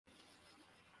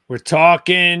We're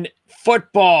talking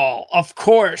football, of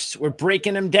course. We're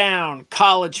breaking them down.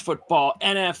 College football,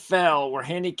 NFL. We're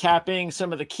handicapping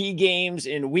some of the key games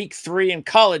in week 3 in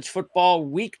college football,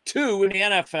 week 2 in the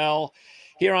NFL,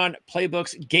 here on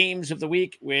Playbook's Games of the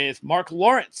Week with Mark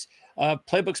Lawrence of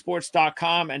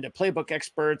PlaybookSports.com and the Playbook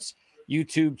Experts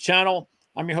YouTube channel.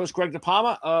 I'm your host, Greg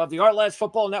DePalma of the Ourlads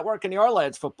Football Network and the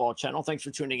Ourlads Football Channel. Thanks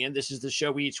for tuning in. This is the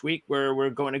show each week where we're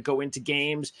going to go into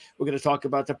games. We're going to talk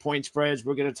about the point spreads.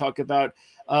 We're going to talk about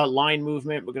line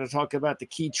movement. We're going to talk about the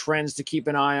key trends to keep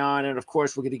an eye on. And, of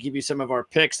course, we're going to give you some of our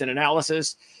picks and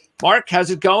analysis. Mark, how's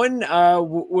it going?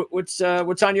 What's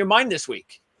on your mind this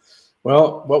week?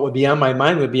 Well, what would be on my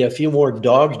mind would be a few more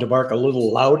dogs to bark a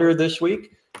little louder this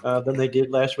week than they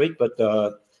did last week. But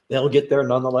they'll get there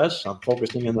nonetheless. I'm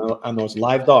focusing on those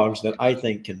live dogs that I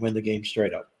think can win the game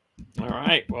straight up. All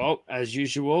right. Well, as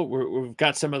usual, we've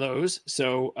got some of those.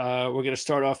 So we're going to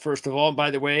start off first of all. And by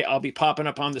the way, I'll be popping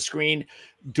up on the screen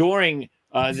during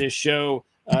this show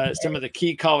some of the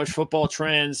key college football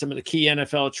trends, some of the key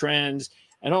NFL trends,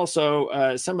 and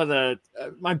also some of the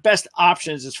my best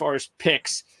options as far as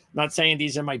picks. I'm not saying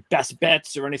these are my best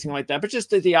bets or anything like that, but just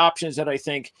the options that I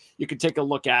think you could take a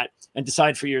look at and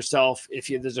decide for yourself if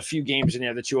there's a few games in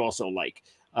there that you also like.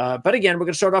 But again, we're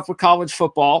going to start off with college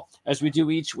football as we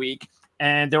do each week.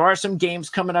 And there are some games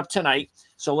coming up tonight.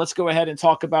 So let's go ahead and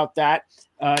talk about that.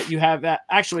 You have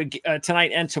actually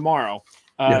tonight and tomorrow.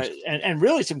 Yes. And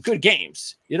really some good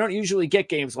games. You don't usually get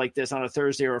games like this on a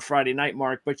Thursday or a Friday night,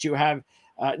 Mark, but you have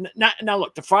now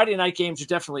look, the Friday night games are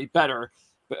definitely better.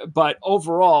 But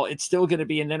overall, it's still going to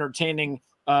be an entertaining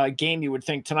game, you would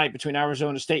think, tonight between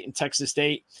Arizona State and Texas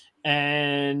State.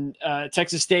 And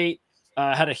Texas State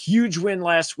had a huge win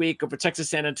last week over Texas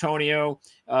San Antonio.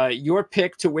 Your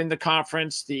pick to win the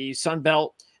conference, the Sun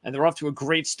Belt, and they're off to a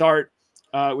great start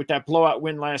with that blowout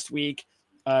win last week.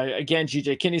 Again,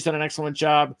 G.J. Kinney's done an excellent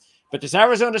job. But this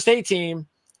Arizona State team,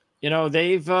 you know,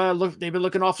 they've been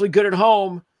looking awfully good at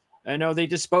home. I know they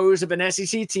disposed of an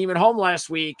SEC team at home last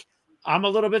week. I'm a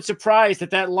little bit surprised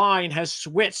that line has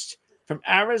switched from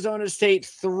Arizona State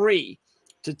 3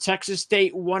 to Texas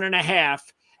State 1.5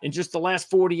 in just the last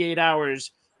 48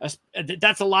 hours.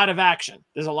 That's a lot of action.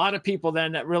 There's a lot of people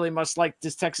then that really must like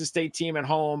this Texas State team at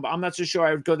home. I'm not so sure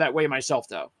I would go that way myself,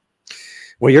 though.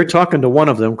 Well, you're talking to one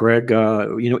of them, Greg.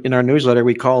 In our newsletter,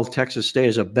 we called Texas State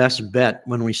as a best bet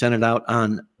when we sent it out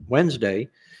on Wednesday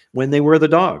when they were the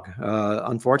dog.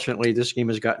 Unfortunately, this game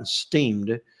has gotten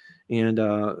steamed. And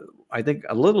I think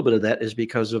a little bit of that is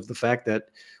because of the fact that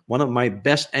one of my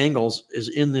best angles is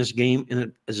in this game, and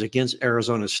it is against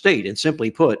Arizona State. And simply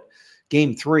put,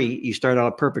 game 3, you start out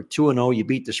a perfect 2-0, you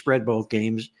beat the spread both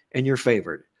games, and you're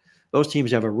favored. Those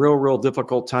teams have a real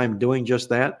difficult time doing just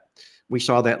that. We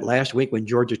saw that last week when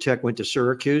Georgia Tech went to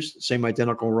Syracuse, same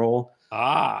identical role.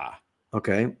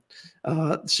 Okay.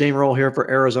 Same role here for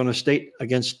Arizona State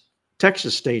against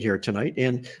Texas State here tonight.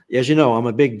 And as you know, I'm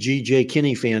a big G.J.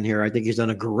 Kinney fan here. I think he's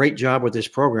done a great job with this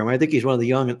program. I think he's one of the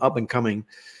young and up-and-coming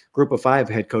group of 5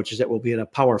 head coaches that will be at a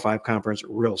Power 5 conference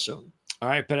real soon. All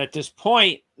right, but at this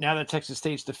point, now that Texas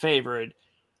State's the favorite,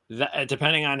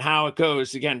 depending on how it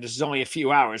goes, again, this is only a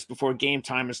few hours before game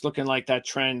time. It's looking like that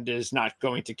trend is not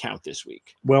going to count this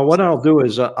week. Well, what I'll do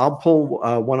is I'll pull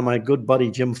one of my good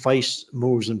buddy Jim Feist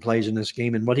moves and plays in this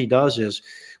game. And what he does is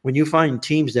when you find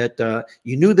teams that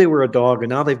you knew they were a dog and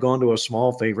now they've gone to a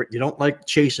small favorite, you don't like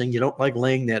chasing, you don't like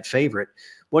laying that favorite.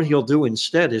 What he'll do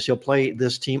instead is he'll play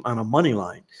this team on a money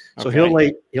line. So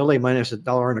okay. he'll lay minus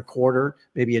 $1.25,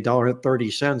 maybe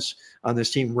 $1.30 on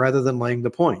this team rather than laying the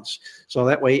points. So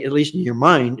that way, at least in your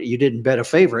mind, you didn't bet a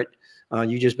favorite.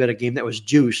 You just bet a game that was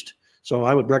juiced. So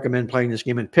I would recommend playing this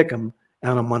game and pick them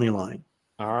on a money line.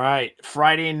 All right.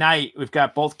 Friday night, we've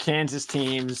got both Kansas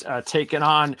teams taking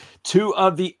on 2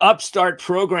 of the upstart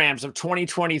programs of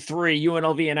 2023,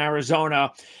 UNLV and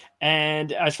Arizona.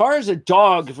 And as far as a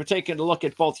dog, if we're taking a look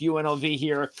at both UNLV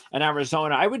here and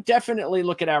Arizona, I would definitely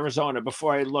look at Arizona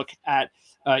before I look at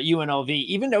UNLV,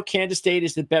 even though Kansas State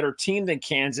is the better team than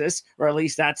Kansas, or at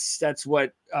least that's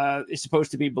what is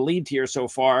supposed to be believed here so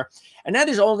far. And that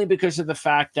is only because of the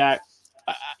fact that,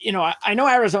 I know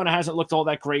Arizona hasn't looked all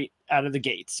that great out of the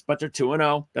gates, but they're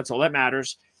 2-0. That's all that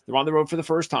matters. They're on the road for the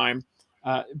first time.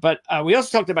 But we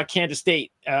also talked about Kansas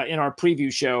State in our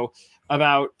preview show.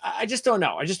 I just don't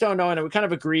know. And we kind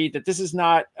of agreed that this is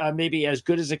not maybe as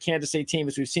good as a Kansas State team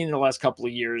as we've seen in the last couple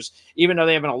of years, even though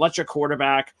they have an electric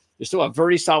quarterback. They're still a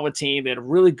very solid team. They had a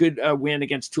really good win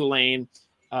against Tulane.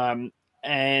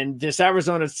 And this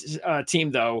Arizona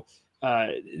team, though,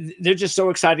 they're just so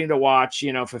exciting to watch.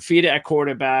 Fafita at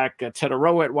quarterback,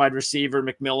 Tedoroa at wide receiver,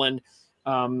 McMillan.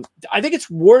 I think it's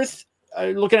worth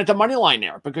looking at the money line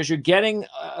there because you're getting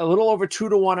a little over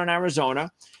 2-1 on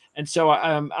Arizona. And so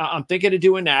I'm thinking of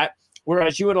doing that.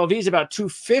 Whereas UNLV is about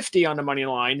 250 on the money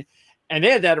line. And they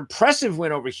had that impressive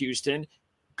win over Houston,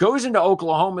 goes into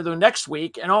Oklahoma the next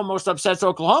week and almost upsets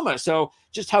Oklahoma. So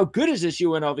just how good is this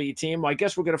UNLV team? Well, I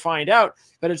guess we're going to find out.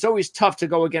 But it's always tough to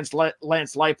go against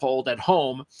Lance Leipold at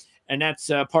home. And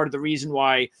that's part of the reason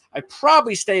why I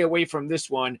probably stay away from this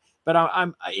one. But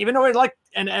I'm even though I like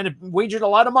and wagered a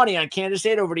lot of money on Kansas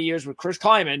State over the years with Chris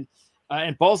Kleiman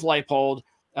and both Leipold,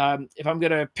 if I'm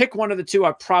going to pick one of the two,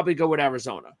 I'd probably go with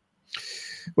Arizona.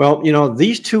 Well, you know,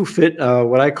 these two fit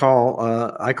what I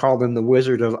call them the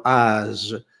Wizard of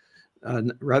Oz,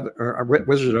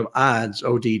 Wizard of Odds,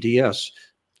 ODDS,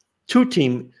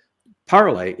 two-team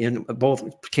parlay in both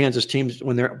Kansas teams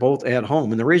when they're both at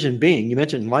home. And the reason being, you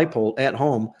mentioned Leipold at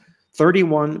home,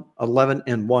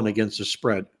 31-11-1 against the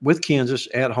spread with Kansas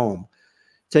at home.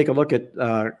 Take a look at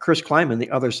Chris Kleiman, the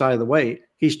other side of the way.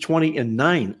 He's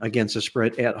 20-9 against the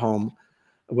spread at home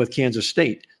with Kansas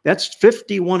State. That's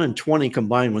 51-20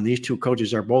 combined when these two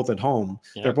coaches are both at home.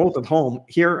 Yeah. They're both at home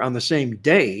here on the same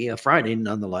day, a Friday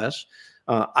nonetheless.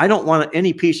 I don't want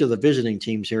any piece of the visiting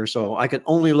teams here, so I can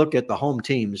only look at the home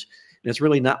teams. And it's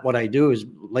really not what I do is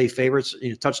lay favorites,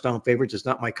 touchdown favorites. It's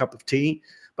not my cup of tea,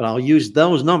 but I'll use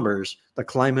those numbers, the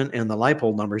Kleiman and the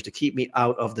Leipold numbers, to keep me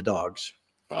out of the dogs.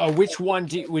 Which one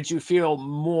would you feel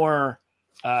more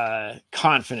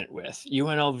confident with?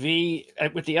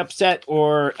 UNLV with the upset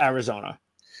or Arizona?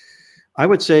 I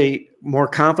would say more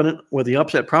confident with the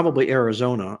upset, probably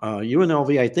Arizona.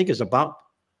 UNLV, I think, is about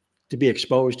to be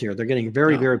exposed here. They're getting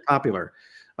very, very popular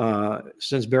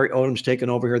since Barry Odom's taken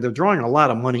over here. They're drawing a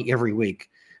lot of money every week.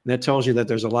 And that tells you that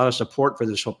there's a lot of support for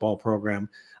this football program.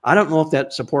 I don't know if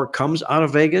that support comes out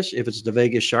of Vegas, if it's the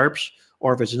Vegas Sharps,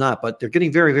 or if it's not, but they're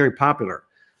getting very, very popular,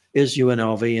 is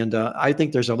UNLV. And I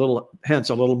think there's a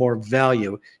little more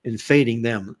value in fading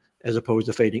them as opposed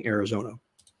to fading Arizona.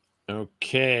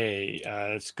 Okay.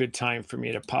 It's a good time for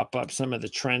me to pop up some of the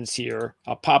trends here.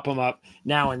 I'll pop them up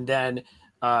now and then.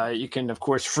 You can, of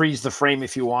course, freeze the frame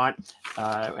if you want,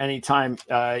 anytime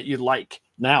you'd like.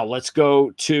 Now, let's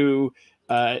go to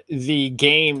the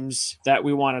games that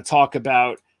we want to talk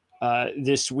about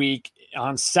this week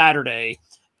on Saturday.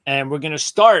 And we're going to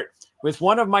start with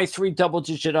one of my 3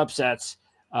 double-digit upsets.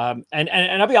 And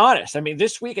I'll be honest. I mean,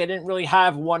 this week I didn't really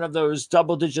have one of those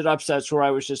double-digit upsets where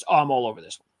I was just, I'm all over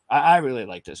this one. I really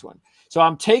like this one. So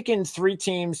I'm taking 3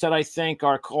 teams that I think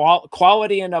are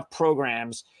quality enough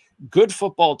programs, good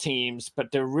football teams,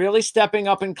 but they're really stepping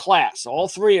up in class, all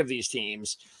 3 of these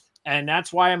teams. And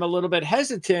that's why I'm a little bit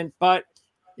hesitant. But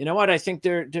you know what? I think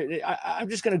I'm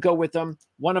just going to go with them.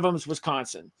 One of them is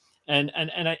Wisconsin. And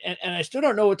I still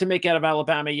don't know what to make out of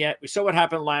Alabama yet. We saw what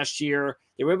happened last year.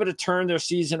 They were able to turn their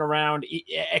season around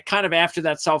kind of after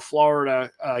that South Florida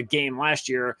game last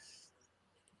year.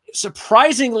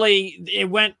 Surprisingly, it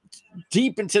went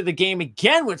deep into the game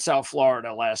again with South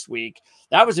Florida last week.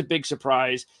 That was a big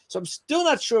surprise. So I'm still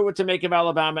not sure what to make of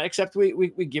Alabama, except we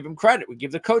give him credit. We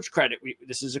give the coach credit.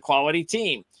 This is a quality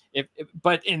team.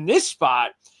 But in this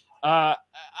spot, I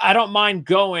don't mind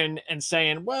going and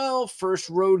saying, well, first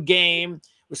road game,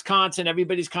 Wisconsin,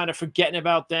 everybody's kind of forgetting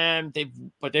about them.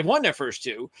 But they've won their first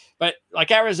 2. But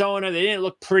like Arizona, they didn't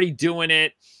look pretty doing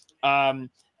it.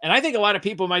 And I think a lot of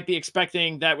people might be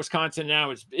expecting that Wisconsin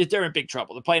now they're in big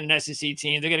trouble. They're playing an SEC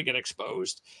team. They're going to get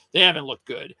exposed. They haven't looked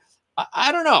good.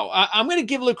 I don't know. I'm going to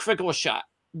give Luke Fickell a shot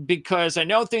because I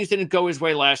know things didn't go his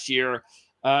way last year,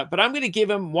 but I'm going to give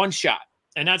him one shot,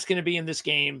 and that's going to be in this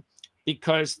game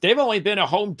because they've only been a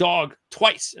home dog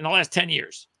twice in the last 10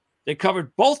 years. They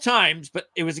covered both times, but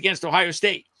it was against Ohio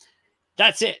State.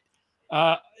 That's it.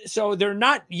 So they're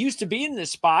not used to being in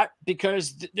this spot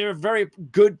because they're a very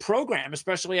good program,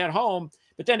 especially at home.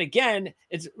 But then again,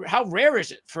 it's how rare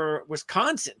is it for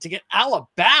Wisconsin to get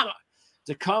Alabama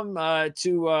to come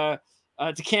to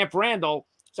Camp Randall?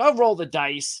 So I'll roll the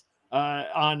dice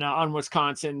on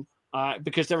Wisconsin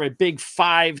because they're a big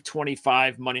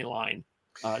 5.25 money line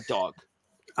dog.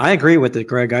 I agree with it,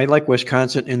 Greg. I like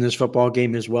Wisconsin in this football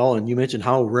game as well. And you mentioned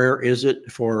how rare is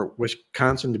it for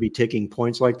Wisconsin to be taking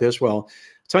points like this? Well, I'll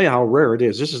tell you how rare it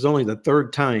is. This is only the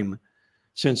 3rd time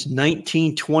since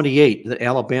 1928 that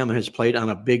Alabama has played on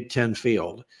a Big Ten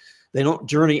field. They don't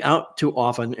journey out too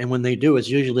often, and when they do, it's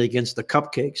usually against the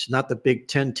cupcakes, not the Big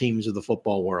Ten teams of the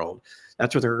football world.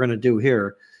 That's what they're going to do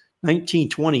here.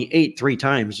 1928 3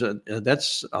 times.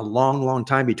 That's a long, long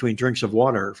time between drinks of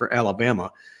water for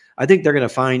Alabama. I think they're going to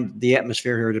find the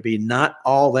atmosphere here to be not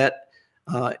all that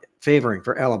favoring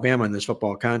for Alabama in this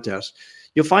football contest.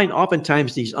 you'll find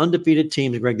oftentimes these undefeated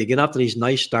teams, Greg, they get off to these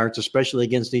nice starts, especially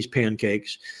against these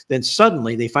pancakes. Then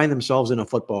suddenly they find themselves in a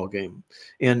football game.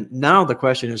 And now the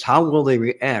question is, how will they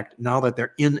react now that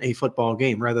they're in a football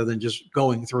game rather than just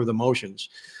going through the motions?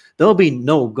 There'll be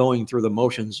no going through the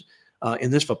motions in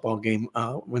this football game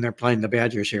when they're playing the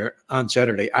Badgers here on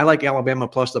Saturday. I like Alabama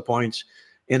plus the points.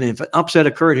 And if an upset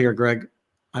occurred here, Greg,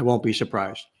 I won't be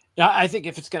surprised. Yeah, I think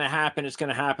if it's going to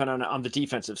happen on the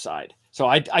defensive side. So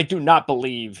I do not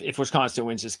believe if Wisconsin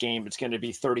wins this game, it's going to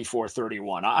be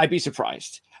 34-31. I'd be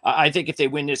surprised. I think if they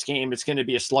win this game, it's going to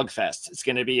be a slugfest. It's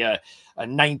going to be a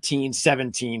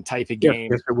 19-17 type of game.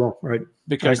 Yes, it will, right?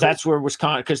 Because that's where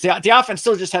Wisconsin, because the offense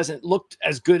still just hasn't looked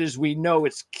as good as we know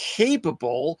it's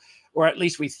capable, or at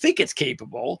least we think it's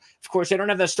capable. Of course, they don't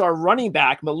have that star running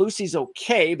back. Malusi's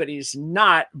okay, but he's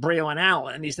not Braylon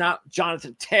Allen. He's not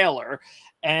Jonathan Taylor.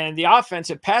 And the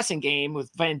offensive passing game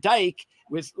with Van Dyke,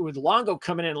 with Longo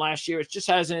coming in last year, it just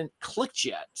hasn't clicked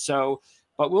yet. So,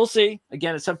 but we'll see.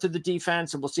 Again, it's up to the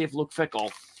defense, and we'll see if Luke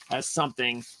Fickell has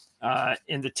something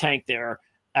in the tank there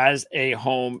as a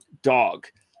home dog.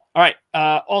 All right.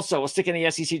 Also, we'll stick in the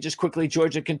SEC just quickly.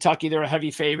 Georgia, Kentucky, they're a heavy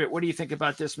favorite. What do you think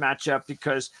about this matchup?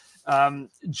 Because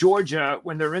Georgia,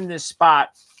 when they're in this spot,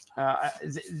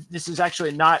 this is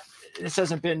actually not – this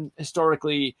hasn't been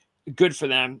historically – good for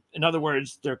them. In other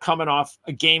words, they're coming off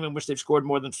a game in which they've scored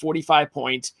more than 45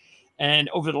 points. And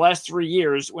over the last 3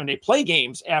 years, when they play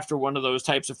games after one of those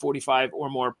types of 45 or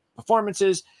more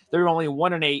performances, they're only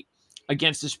 1-8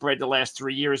 against the spread the last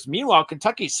 3 years. Meanwhile,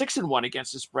 Kentucky's 6-1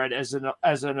 against the spread as an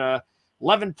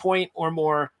 11-point or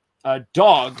more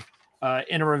dog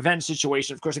in a revenge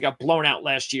situation. Of course, they got blown out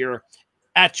last year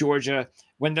at Georgia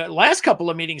when the last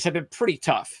couple of meetings have been pretty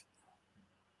tough.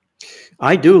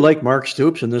 I do like Mark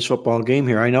Stoops in this football game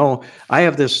here. I know I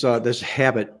have this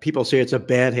habit. People say it's a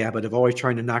bad habit of always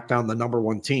trying to knock down the number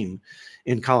one team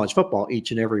in college football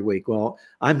each and every week. Well,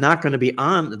 I'm not going to be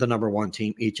on the number one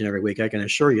team each and every week. I can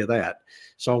assure you that.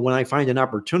 So when I find an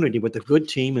opportunity with a good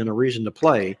team and a reason to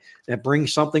play that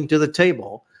brings something to the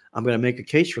table, I'm going to make a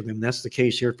case for them. That's the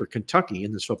case here for Kentucky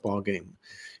in this football game.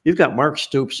 You've got Mark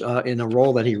Stoops in a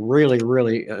role that he really,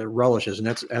 really relishes, and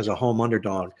that's as a home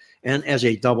underdog and as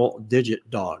a double-digit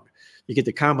dog. You get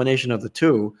the combination of the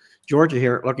two. Georgia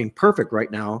here looking perfect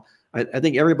right now. I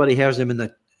think everybody has them in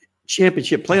the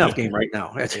championship playoff game right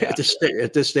now at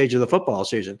this stage of the football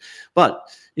season. But,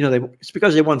 you know, it's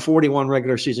because they won 41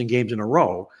 regular season games in a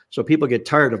row, so people get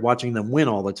tired of watching them win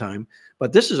all the time.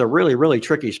 But this is a really, really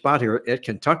tricky spot here at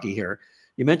Kentucky here.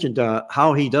 You mentioned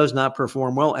how he does not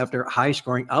perform well after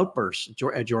high-scoring outbursts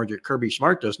at Georgia. Kirby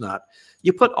Smart does not.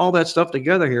 You put all that stuff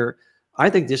together here, I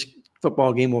think this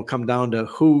football game will come down to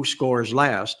who scores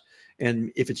last.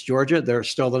 And if it's Georgia, they're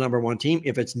still the number one team.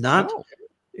 If it's not,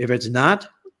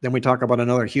 then we talk about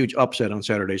another huge upset on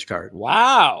Saturday's card.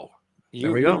 Wow.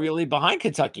 You're really behind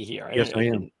Kentucky here. Yes, I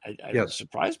am. I'm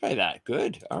surprised by that.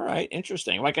 Good. All right.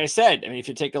 Interesting. Like I said, I mean, if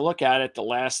you take a look at it, the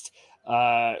last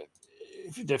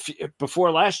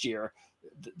before last year,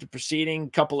 the preceding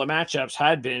couple of matchups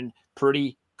had been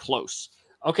pretty close.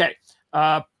 Okay.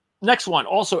 Next one,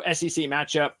 also SEC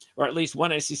matchup, or at least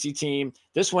one SEC team.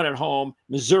 This one at home,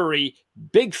 Missouri,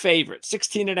 big favorite,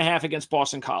 16.5 against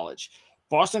Boston College.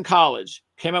 Boston College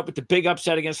came up with the big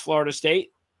upset against Florida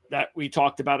State that we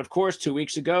talked about, of course, 2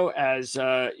 weeks ago as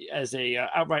a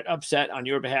outright upset on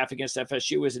your behalf against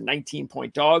FSU as a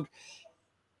 19-point dog.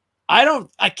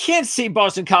 I can't see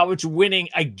Boston College winning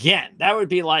again. That would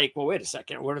be like, well, wait a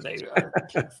second. What are they?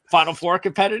 Final Four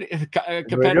competitor?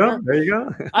 There you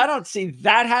go. I don't see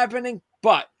that happening,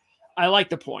 but I like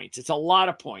the points. It's a lot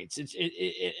of points.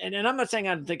 And I'm not saying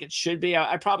I don't think it should be.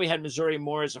 I probably had Missouri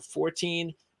more as a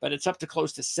 14, but it's up to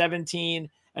close to 17.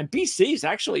 And BC is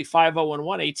actually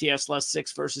 5-0-1 ATS less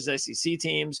 6 versus SEC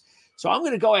teams. So I'm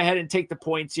going to go ahead and take the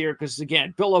points here because,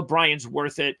 again, Bill O'Brien's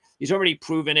worth it. He's already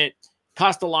proven it.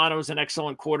 Castellano is an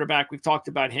excellent quarterback. We've talked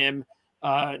about him.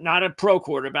 Not a pro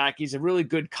quarterback. He's a really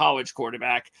good college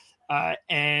quarterback.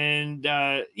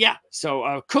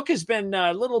 So Cook has been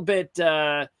a little bit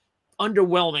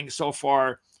underwhelming so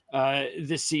far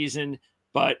this season.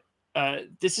 But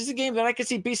this is a game that I could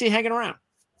see BC hanging around.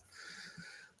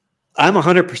 I'm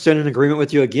 100% in agreement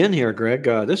with you again here, Greg.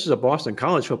 This is a Boston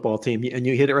College football team, and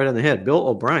you hit it right on the head. Bill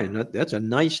O'Brien, that's a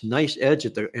nice edge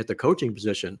at the coaching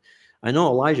position. I know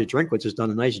Elijah Drinkwitz has done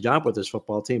a nice job with this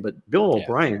football team, but Bill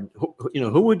O'Brien,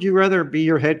 who would you rather be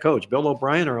your head coach, Bill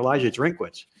O'Brien or Elijah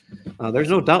Drinkwitz? There's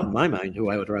no doubt in my mind who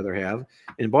I would rather have.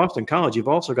 In Boston College, you've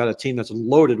also got a team that's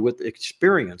loaded with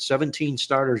experience, 17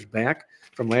 starters back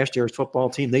from last year's football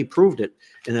team. They proved it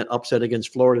in that upset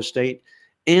against Florida State.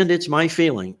 And it's my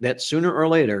feeling that sooner or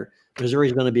later,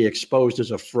 Missouri's going to be exposed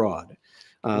as a fraud.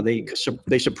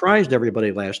 They surprised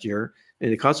everybody last year,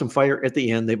 and they caught some fire at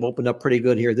the end. They've opened up pretty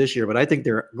good here this year, but I think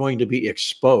they're going to be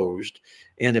exposed.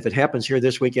 And if it happens here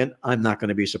this weekend, I'm not going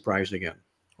to be surprised again.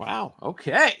 Wow.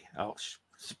 Okay. Oh,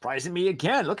 surprising me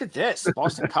again. Look at this.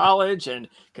 Boston College and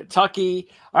Kentucky.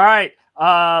 All right.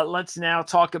 Let's now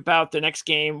talk about the next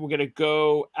game. We're going to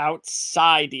go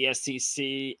outside the SEC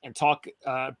and talk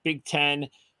Big Ten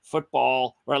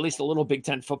football, or at least a little Big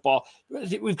Ten football.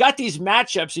 We've got these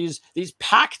matchups, these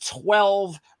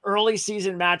Pac-12 early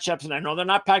season matchups, and I know they're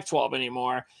not Pac-12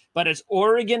 anymore, but it's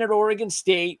Oregon at Oregon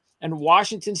State and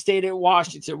Washington State at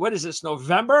Washington. What is this,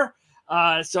 November?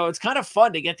 So it's kind of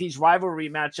fun to get these rivalry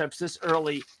matchups this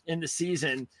early in the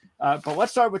season. But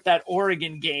let's start with that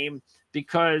Oregon game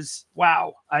because,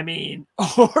 wow, I mean,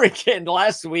 Oregon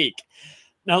last week.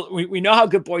 Now, we know how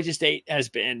good Boise State has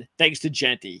been thanks to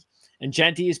Genty. And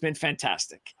Genty has been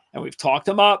fantastic. And we've talked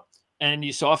him up, and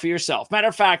you saw for yourself. Matter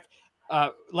of fact,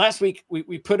 last week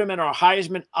we put him in our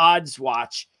Heisman odds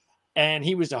watch, and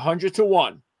he was 100 to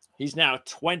 1. He's now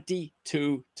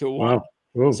 22 to 1. Wow.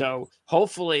 Whoa. So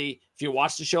hopefully, if you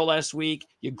watched the show last week,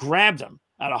 you grabbed him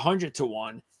at 100 to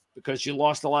 1 because you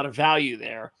lost a lot of value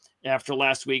there after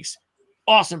last week's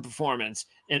awesome performance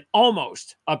and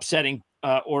almost upsetting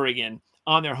Oregon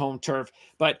on their home turf.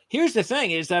 But here's the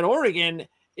thing is that Oregon,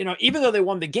 even though they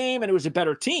won the game and it was a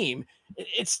better team,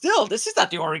 it's still, this is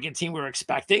not the Oregon team we were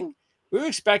expecting. We were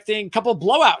expecting a couple of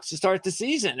blowouts to start the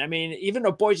season. I mean, even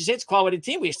though Boise State's a quality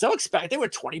team, we still expect they were a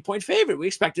 20-point favorite. We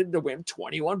expected them to win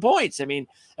 21 points. I mean,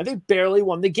 and they barely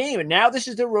won the game. And now this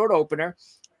is the road opener.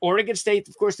 Oregon State,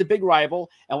 of course, the big rival.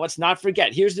 And let's not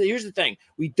forget, here's the thing.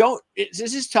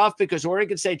 This is tough because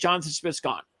Oregon State, Jonathan Smith's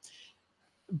gone.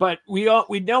 But we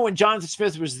know when Jonathan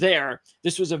Smith was there,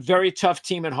 this was a very tough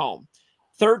team at home.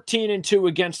 13-2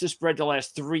 against the spread the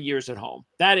last 3 years at home.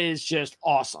 That is just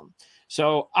awesome.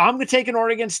 So I'm going to take an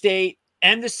Oregon State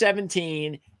and the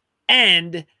 17,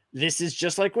 and this is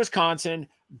just like Wisconsin,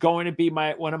 going to be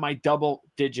one of my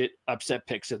double-digit upset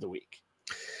picks of the week.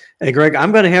 Hey, Greg,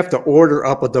 I'm going to have to order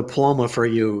up a diploma for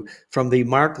you from the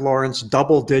Mark Lawrence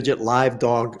double-digit live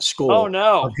dog school. Oh,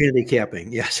 no. Of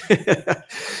handicapping, yes.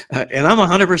 And I'm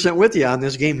 100% with you on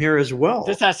this game here as well.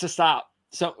 This has to stop.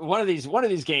 So one of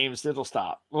these games, it'll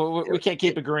stop. We can't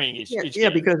keep agreeing each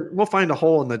game. Because we'll find a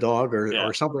hole in the dog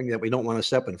or something that we don't want to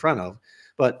step in front of.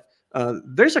 But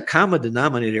there's a common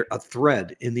denominator, a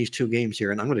thread in these two games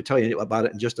here, and I'm going to tell you about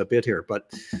it in just a bit here.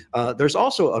 But there's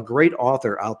also a great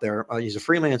author out there. He's a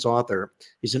freelance author.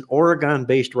 He's an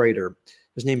Oregon-based writer.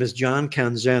 His name is John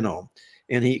Canzano,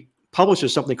 and he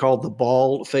publishes something called The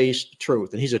Bald-Faced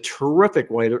Truth. And he's a terrific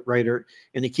writer,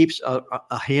 and he keeps a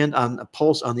hand on a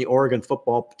pulse on the Oregon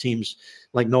football teams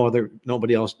like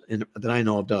nobody else that I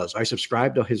know of does. I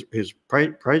subscribe to his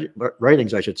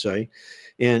writings, I should say.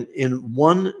 And in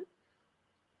one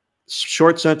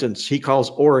short sentence, he calls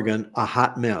Oregon a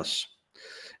hot mess.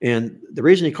 And the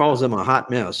reason he calls them a hot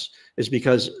mess is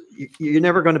because you're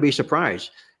never going to be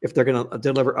surprised if they're going to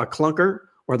deliver a clunker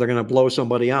or they're going to blow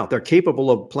somebody out. They're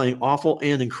capable of playing awful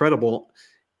and incredible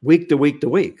week to week to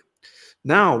week.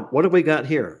 Now, what have we got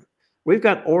here? We've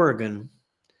got Oregon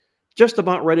just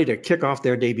about ready to kick off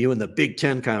their debut in the Big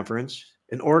Ten Conference,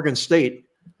 and Oregon State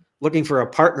looking for a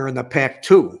partner in the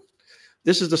Pac-2.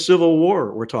 This is the Civil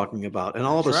War we're talking about. And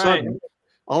all of a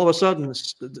sudden,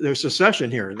 there's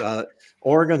secession here.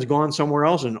 Oregon's gone somewhere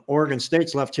else, and Oregon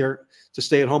State's left here to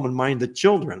stay at home and mind the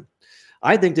children.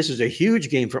 I think this is a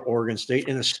huge game for Oregon State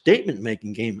and a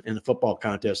statement-making game in a football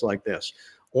contest like this.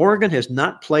 Oregon has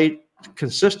not played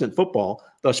consistent football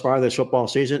thus far this football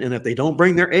season, and if they don't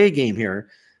bring their A game here,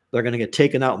 they're going to get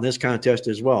taken out in this contest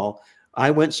as well. I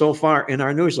went so far in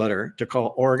our newsletter to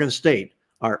call Oregon State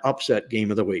our upset game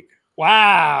of the week.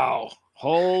 Wow.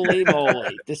 Holy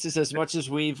moly. This is as much as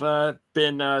we've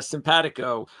been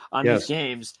simpatico on these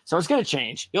games. So it's going to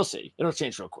change. You'll see. It'll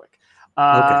change real quick.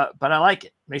 Okay. But I like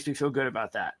it. Makes me feel good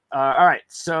about that. All right.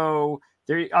 So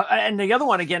there, and the other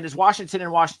one again is Washington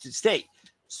and Washington State.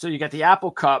 So you got the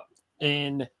Apple Cup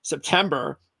in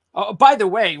September. Oh, by the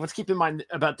way, let's keep in mind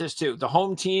about this too. The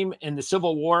home team in the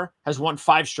Civil War has won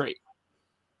 5 straight.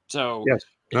 So yes,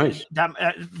 nice.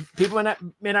 People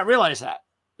may not realize that.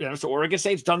 So Oregon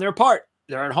State's done their part.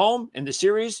 They're at home in the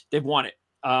series. They've won it.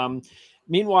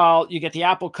 Meanwhile, you get the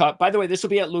Apple Cup. By the way, this will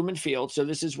be at Lumen Field. So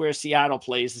this is where Seattle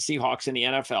plays the Seahawks in the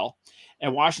NFL.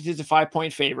 And Washington's a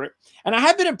 5-point favorite. And I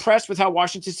have been impressed with how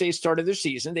Washington State started their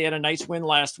season. They had a nice win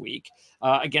last week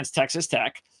against Texas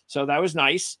Tech. So that was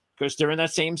nice because they're in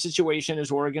that same situation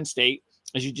as Oregon State,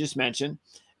 as you just mentioned.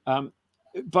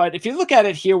 But if you look at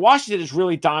it here, Washington has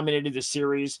really dominated the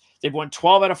series. They've won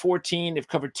 12 out of 14. They've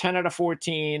covered 10 out of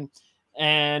 14.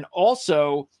 And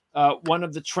also, one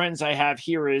of the trends I have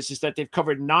here is that they've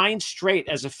covered 9 straight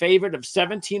as a favorite of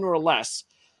 17 or less,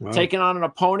 taking on an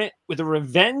opponent with a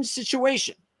revenge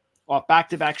situation off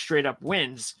back-to-back straight-up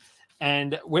wins.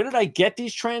 And where did I get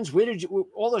these trends? Where did you,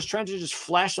 all those trends are just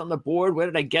flashed on the board. Where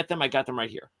did I get them? I got them right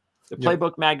here. The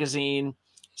Playbook magazine.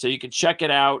 So you can check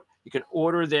it out. You can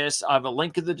order this. I have a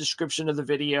link in the description of the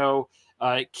video.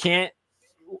 Can't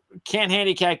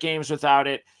handicap games without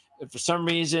it. If for some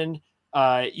reason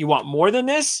you want more than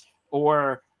this,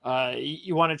 or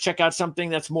you want to check out something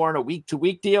that's more on a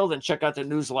week-to-week deal, then check out the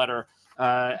newsletter,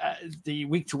 the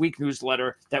week-to-week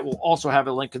newsletter that will also have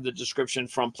a link in the description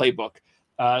from Playbook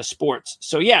Sports.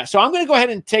 So yeah, so I'm going to go ahead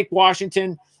and take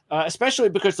Washington, especially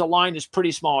because the line is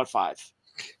pretty small at 5.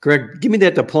 Greg, give me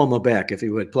that diploma back, if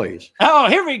you would, please. Oh,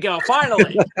 here we go.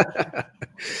 Finally.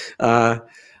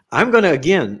 I'm going to,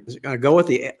 again, go with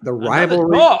the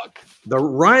rivalry. The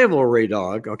rivalry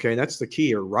dog. Okay, that's the key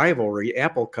here. Rivalry,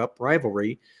 Apple Cup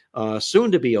rivalry,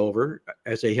 soon to be over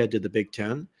as they head to the Big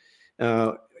Ten.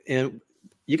 And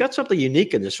you got something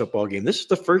unique in this football game. This is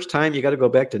the first time you got to go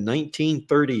back to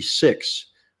 1936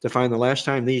 to find the last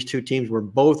time these two teams were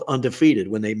both undefeated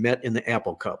when they met in the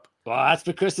Apple Cup. Well, that's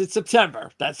because it's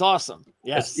September. That's awesome.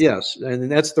 Yes. Yes.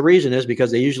 And that's the reason is because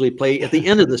they usually play at the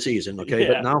end of the season. Okay.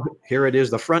 But now here it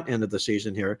is, the front end of the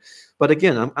season here. But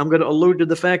again, I'm going to allude to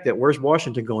the fact that where's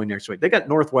Washington going next week? They got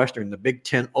Northwestern, the Big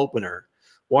Ten opener.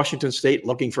 Washington State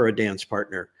looking for a dance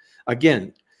partner.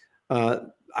 Again, I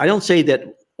don't say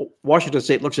that Washington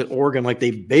State looks at Oregon like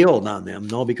they bailed on them.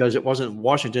 No, because it wasn't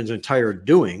Washington's entire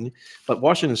doing, but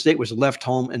Washington State was left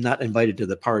home and not invited to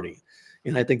the party.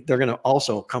 And I think they're going to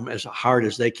also come as hard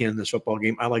as they can in this football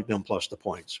game. I like them plus the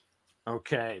points.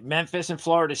 Okay. Memphis and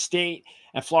Florida State.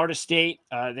 And Florida State,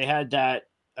 they had that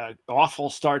awful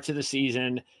start to the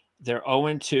season. They're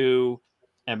 0-2.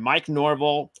 And Mike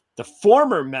Norvell, the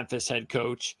former Memphis head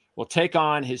coach, will take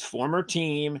on his former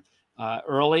team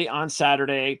early on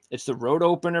Saturday. It's the road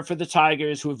opener for the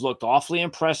Tigers, who have looked awfully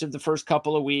impressive the first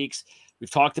couple of weeks.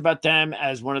 We've talked about them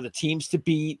as one of the teams to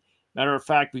beat. Matter of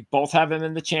fact, we both have him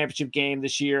in the championship game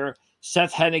this year.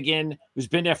 Seth Hennigan, who's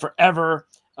been there forever,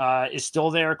 is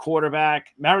still there, quarterback.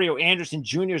 Mario Anderson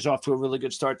Jr. is off to a really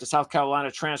good start. The South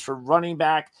Carolina transfer running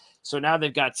back. So now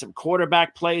they've got some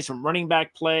quarterback play, some running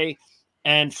back play.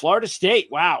 And Florida State,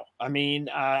 wow. I mean,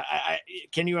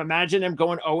 can you imagine them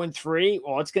going 0-3?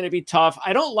 Well, it's going to be tough.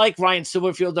 I don't like Ryan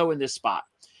Silverfield, though, in this spot.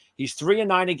 He's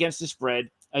 3-9 against the spread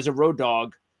as a road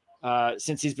dog.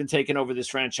 Since he's been taking over this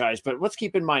franchise. But let's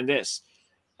keep in mind this.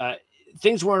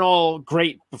 Things weren't all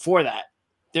great before that.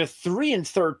 They're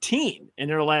 3-13 in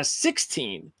their last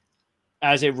 16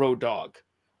 as a road dog.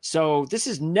 So this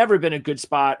has never been a good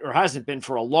spot, or hasn't been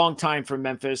for a long time for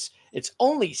Memphis. It's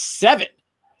only 7.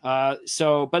 But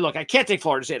look, I can't take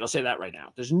Florida State. I'll say that right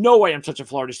now. There's no way I'm touching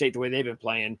Florida State the way they've been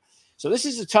playing. So this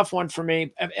is a tough one for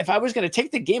me. If I was going to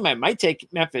take the game, I might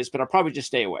take Memphis, but I'll probably just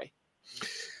stay away.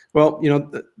 Well, you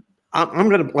know, I'm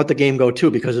going to let the game go too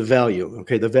because of value.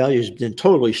 Okay, the value has been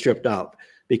totally stripped out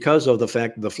because of the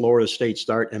fact that the Florida State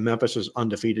start and Memphis is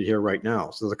undefeated here right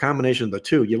now. So the combination of the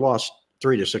two, you lost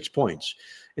 3 to 6 points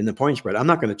in the point spread. I'm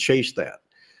not going to chase that,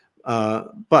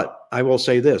 but I will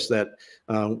say this: that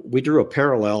we drew a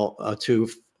parallel to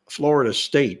Florida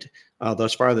State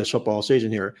thus far this football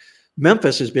season here.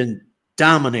 Memphis has been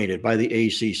dominated by the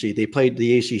ACC. They played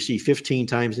the ACC 15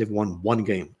 times. They've won 1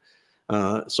 game.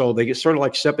 So they get sort of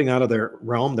like stepping out of their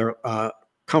realm, their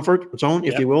comfort zone,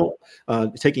 if you will,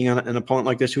 taking on an opponent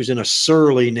like this who's in a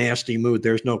surly, nasty mood.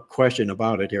 There's no question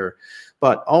about it here.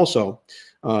 But also,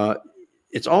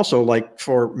 it's also like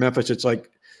for Memphis, it's like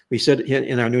we said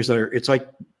in our newsletter, it's like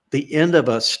the end of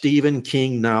a Stephen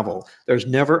King novel. There's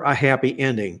never a happy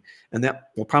ending. And that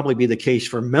will probably be the case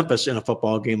for Memphis in a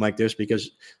football game like this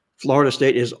because Florida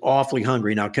State is awfully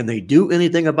hungry. Now, can they do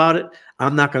anything about it?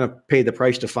 I'm not going to pay the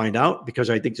price to find out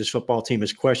because I think this football team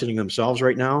is questioning themselves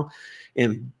right now.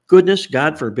 And goodness,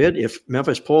 God forbid, if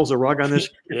Memphis pulls the rug on this,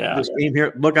 this game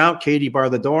here, look out, Katie, bar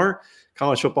the door.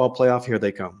 College football playoff, here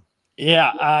they come.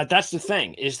 Yeah, that's the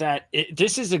thing, is that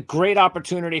this is a great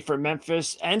opportunity for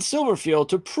Memphis and Silverfield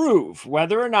to prove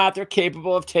whether or not they're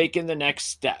capable of taking the next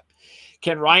step.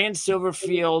 Can Ryan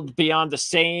Silverfield be on the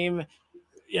same –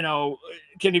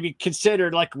 can he be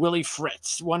considered like Willie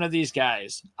Fritz, one of these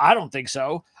guys? I don't think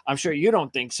so. I'm sure you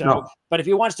don't think so. No. But if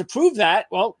he wants to prove that,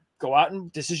 well, go out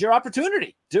and this is your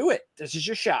opportunity. Do it. This is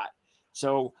your shot.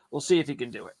 So we'll see if he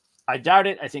can do it. I doubt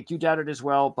it. I think you doubt it as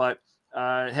well. But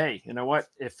hey, you know what?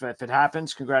 If it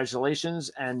happens,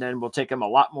 congratulations. And then we'll take them a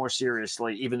lot more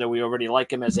seriously, even though we already like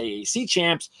them as AAC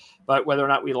champs. But whether or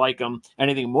not we like them,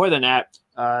 anything more than that,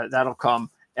 that'll come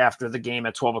after the game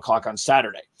at 12 o'clock on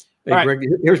Saturday. Hey, right. Greg,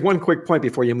 here's one quick point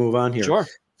before you move on here. Sure.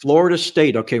 Florida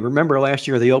State. Okay, remember last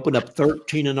year they opened up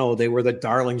 13-0. They were the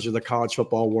darlings of the college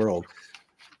football world,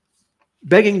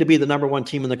 begging to be the #1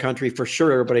 team in the country for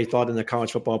sure. Everybody thought in the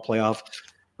college football playoff.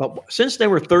 But since they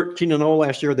were 13-0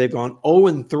 last year, they've gone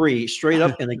 0-3 straight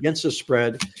up and against the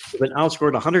spread. They've been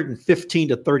outscored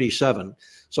 115-37.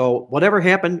 So whatever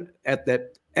happened at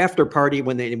that after party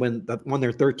when they won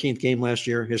their 13th game last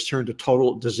year has turned a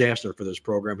total disaster for this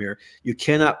program here. You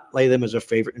cannot lay them as a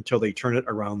favorite until they turn it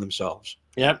around themselves.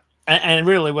 Yep. And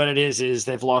really what it is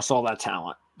they've lost all that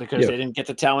talent because they didn't get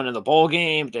the talent in the bowl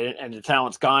game, and the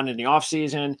talent's gone in the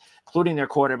offseason, including their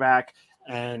quarterback.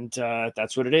 And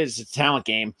that's what it is. It's a talent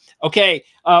game. Okay.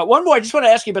 One more. I just want to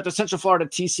ask you about the Central Florida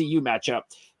TCU matchup,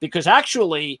 because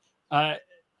actually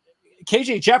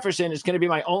KJ Jefferson is going to be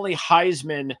my only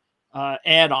Heisman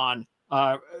add-on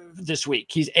this week.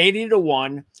 He's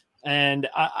 80-1. And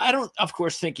I don't, of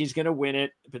course, think he's going to win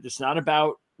it, but it's not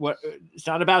about it's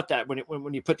not about that.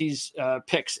 When you put these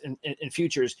picks in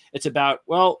futures, it's about,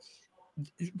 well,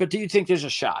 but do you think there's a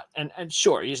shot? And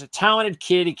sure, he's a talented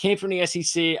kid. He came from the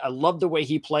SEC. I love the way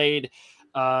he played.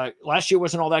 Last year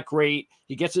wasn't all that great.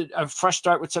 He gets a fresh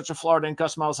start with Central Florida and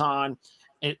Gus Malzahn.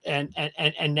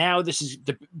 And now this is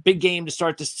the big game to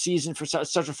start the season for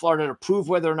Central Florida to prove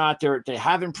whether or not they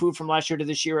have improved from last year to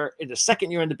this year in the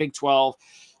second year in the Big 12.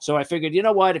 So I figured, you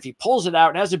know what, if he pulls it out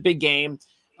and has a big game,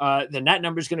 then that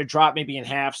number is going to drop maybe in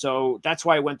half. So that's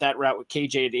why I went that route with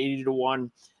KJ at 80-1.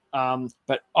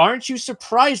 But aren't you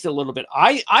surprised a little bit?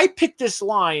 I picked this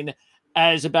line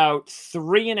as about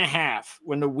 3.5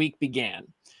 when the week began.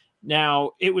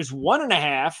 Now it was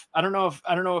 1.5. I don't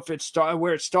know if it started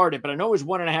where it started, but I know it was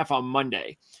 1.5 on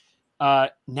Monday.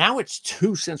 Now it's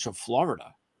 2 Central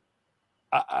Florida.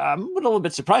 I'm a little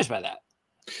bit surprised by that.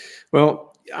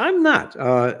 Well, I'm not,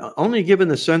 only given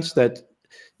the sense that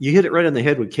you hit it right on the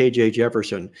head with KJ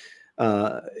Jefferson.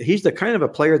 He's the kind of a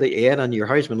player they add on your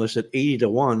Heisman list at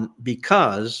 80-1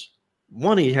 because,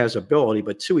 one, he has ability,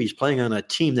 but two, he's playing on a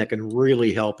team that can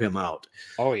really help him out.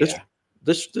 Oh, yeah.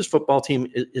 This football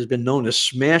team has been known to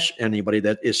smash anybody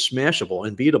that is smashable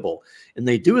and beatable. And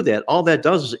they do that. All that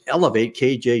does is elevate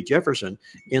KJ Jefferson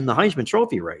in the Heisman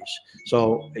Trophy race.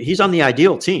 So he's on the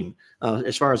ideal team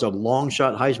as far as a long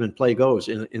shot Heisman play goes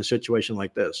in a situation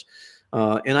like this.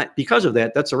 Because of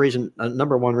that, that's the reason,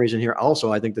 number one reason here.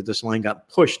 Also, I think that this line got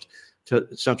pushed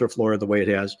to Central Florida the way it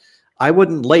has. I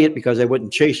wouldn't lay it because I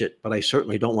wouldn't chase it, but I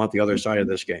certainly don't want the other side of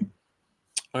this game.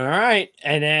 All right.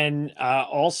 And then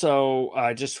also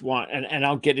just want, and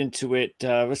I'll get into it.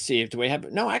 Let's see. Do we have,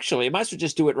 no, actually, I might as well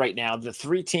just do it right now. The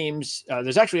 3 teams,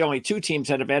 there's actually only 2 teams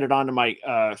that have added on to my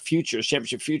futures,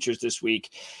 championship futures this week.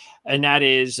 And that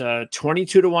is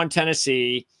 22-1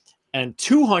 Tennessee and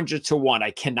 200-1.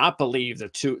 I cannot believe they're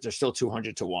still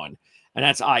 200-1. And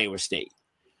that's Iowa State.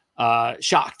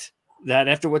 Shocked that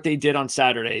after what they did on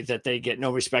Saturday, that they get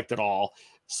no respect at all.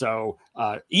 So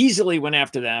easily went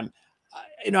after them.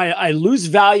 I lose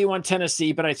value on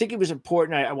Tennessee, but I think it was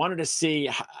important. I wanted to see,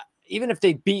 even if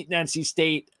they beat NC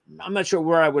State, I'm not sure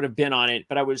where I would have been on it,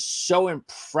 but I was so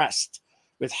impressed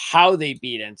with how they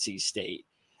beat NC State.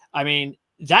 I mean,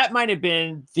 that might have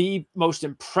been the most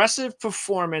impressive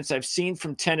performance I've seen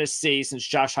from Tennessee since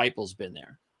Josh Heupel's been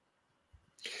there.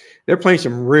 They're playing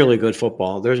some really good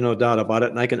football. There's no doubt about it.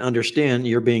 And I can understand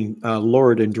you're being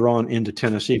lured and drawn into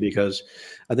Tennessee because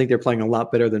I think they're playing a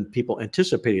lot better than people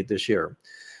anticipated this year.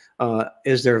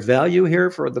 Is there value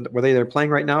here for where they're playing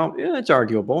right now? Yeah, it's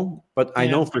arguable. But I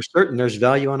know for certain there's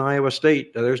value on Iowa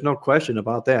State. There's no question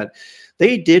about that.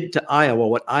 They did to Iowa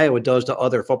what Iowa does to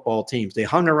other football teams. They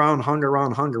hung around,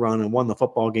 and won the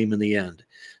football game in the end.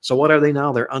 So what are they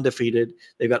now? They're undefeated.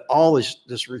 They've got all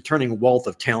this returning wealth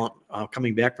of talent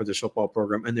coming back for this football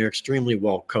program, and they're extremely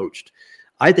well coached.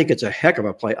 I think it's a heck of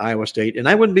a play, Iowa State, and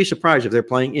I wouldn't be surprised if they're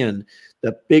playing in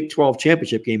the Big 12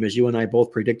 championship game, as you and I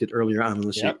both predicted earlier on in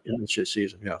the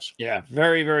season. Yes. Yeah,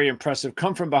 very, very impressive.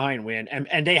 Come from behind win,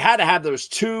 and they had to have those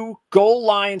 2 goal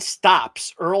line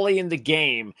stops early in the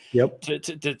game. Yep.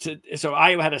 So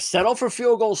Iowa had to settle for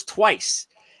field goals twice,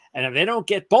 and if they don't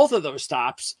get both of those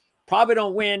stops, probably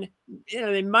don't win.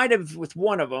 They might have with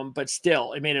one of them, but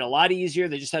still, it made it a lot easier.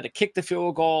 They just had to kick the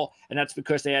field goal, and that's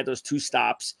because they had those 2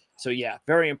 stops. So, yeah,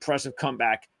 very impressive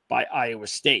comeback by Iowa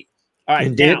State. All right.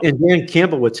 And Dan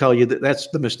Campbell would tell you that that's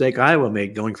the mistake Iowa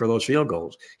made going for those field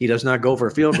goals. He does not go for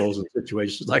field goals in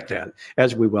situations like that,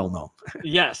 as we well know.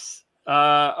 Yes.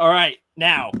 All right.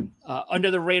 Now,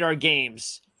 under the radar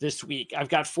games this week, I've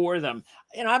got 4 of them.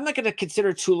 And I'm not going to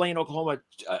consider Tulane, Oklahoma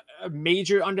a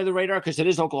major under the radar because it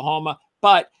is Oklahoma,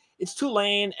 but it's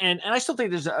Tulane. And I still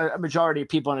think there's a majority of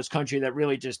people in this country that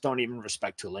really just don't even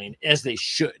respect Tulane, as they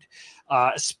should,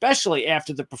 especially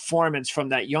after the performance from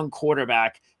that young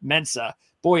quarterback, Mensa.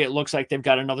 Boy, it looks like they've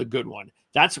got another good one.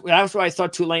 That's why I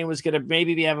thought Tulane was going to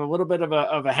maybe have a little bit of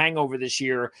a hangover this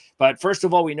year. But first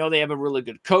of all, we know they have a really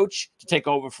good coach to take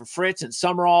over for Fritz and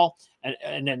Summerall.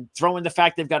 And then throw in the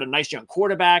fact they've got a nice young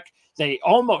quarterback.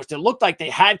 It looked like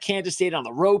they had Kansas State on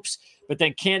the ropes, but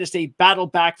then Kansas State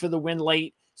battled back for the win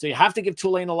late. So you have to give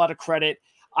Tulane a lot of credit.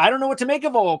 I don't know what to make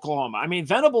of Oklahoma. I mean,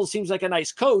 Venables seems like a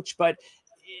nice coach, but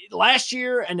last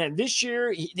year and then this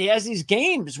year, he has these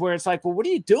games where it's like, well, what are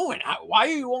you doing? Why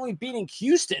are you only beating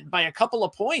Houston by a couple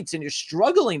of points and you're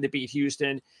struggling to beat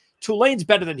Houston? Tulane's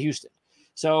better than Houston.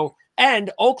 So,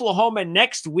 and Oklahoma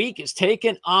next week is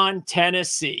taking on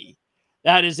Tennessee.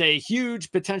 That is a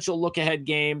huge potential look-ahead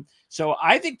game. So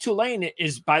I think Tulane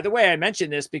is, by the way, I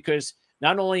mentioned this because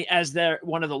not only as they're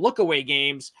one of the look-away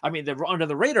games, I mean, they're under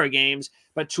the radar games,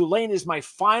 but Tulane is my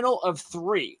final of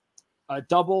 3, a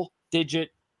double-digit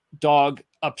dog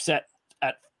upset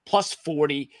at plus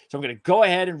 40. So I'm going to go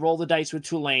ahead and roll the dice with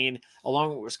Tulane along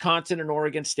with Wisconsin and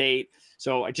Oregon State.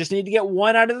 So I just need to get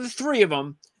 1 out of the 3 of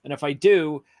them. And if I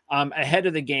do, I'm ahead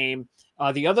of the game.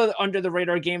 The other under the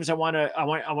radar games I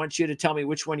want you to tell me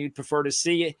which one you'd prefer to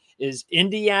see is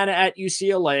Indiana at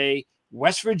UCLA,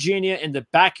 West Virginia in the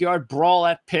backyard brawl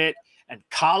at Pitt, and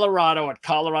Colorado at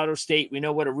Colorado State. We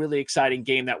know what a really exciting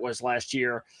game that was last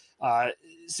year.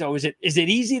 So is it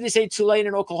easy to say Tulane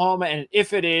and Oklahoma? And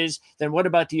if it is, then what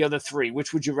about the other 3?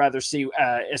 Which would you rather see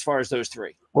as far as those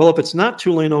 3? Well, if it's not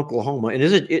Tulane, Oklahoma, and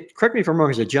correct me if I'm wrong,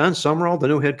 is it John Summerall, the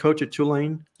new head coach at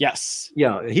Tulane? Yes.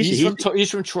 Yeah. He's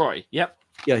from Troy. Yep.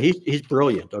 Yeah, he's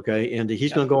brilliant, okay? And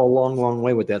he's going to go a long, long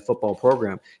way with that football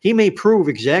program. He may prove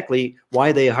exactly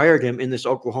why they hired him in this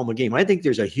Oklahoma game. I think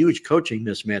there's a huge coaching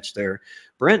mismatch there.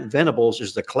 Brent Venables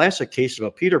is the classic case of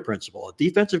a Peter principle, a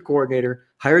defensive coordinator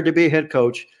hired to be a head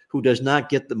coach who does not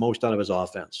get the most out of his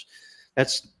offense.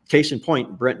 That's case in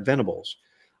point, Brent Venables.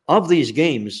 Of these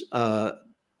games, the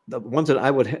ones that I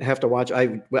would have to watch,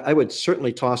 I would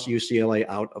certainly toss UCLA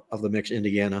out of the mix,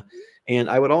 Indiana.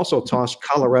 And I would also toss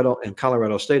Colorado and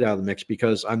Colorado State out of the mix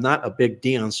because I'm not a big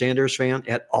Deion Sanders fan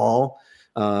at all.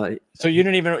 So you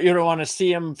don't want to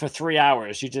see him for 3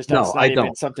 hours. You just no, I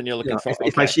don't. Something you're looking for.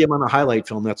 If I see him on a highlight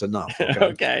film, that's enough. Okay.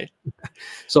 Okay.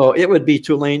 So it would be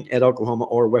Tulane at Oklahoma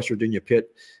or West Virginia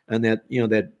Pitt, and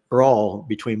that brawl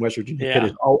between West Virginia Pitt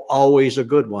is always a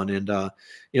good one. And I'm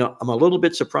a little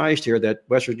bit surprised here that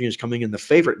West Virginia is coming in the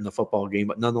favorite in the football game,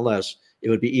 but nonetheless, it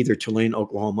would be either Tulane,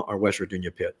 Oklahoma, or West Virginia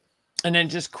Pitt. And then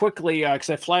just quickly, because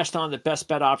I flashed on the best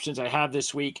bet options I have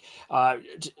this week, I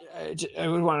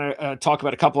would want to talk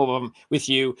about a couple of them with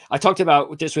you. I talked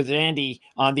about this with Andy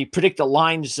on the Predict the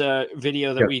Lines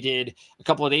video that we did a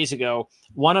couple of days ago.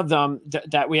 One of them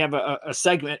that we have a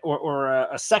segment or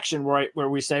a section where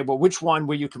we say, well, which one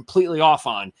were you completely off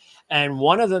on? And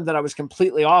one of them that I was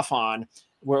completely off on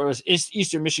where it was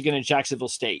Eastern Michigan and Jacksonville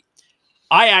State.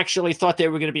 I actually thought they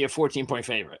were going to be a 14-point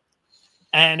favorite,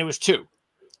 and it was 2.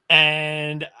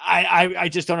 And I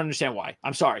just don't understand why.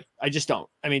 I'm sorry. I just don't.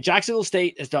 I mean, Jacksonville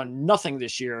State has done nothing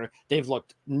this year. They've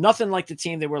looked nothing like the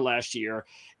team they were last year.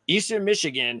 Eastern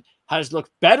Michigan has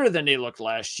looked better than they looked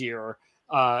last year.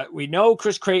 We know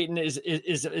Chris Creighton is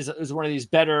one of these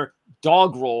better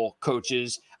dog roll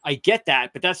coaches. I get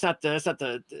that, but that's not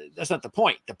the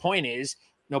point. The point is,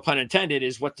 no pun intended,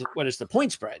 is what is the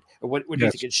point spread, or what do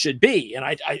you think it should be? And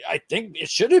I think it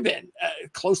should have been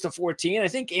close to 14. I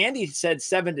think Andy said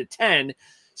 7-10.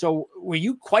 So were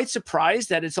you quite surprised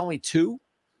that it's only 2?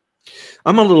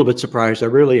 I'm a little bit surprised. I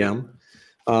really am.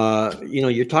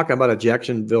 You're talking about a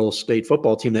Jacksonville State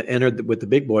football team that entered with the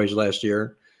big boys last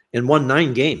year and won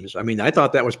 9 games. I mean, I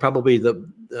thought that was probably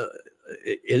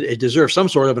it deserves some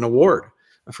sort of an award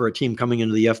for a team coming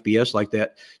into the FBS like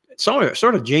that.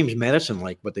 Sort of James Madison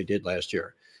like what they did last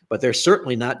year, but they're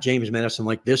certainly not James Madison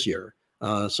like this year.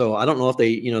 So I don't know if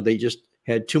they just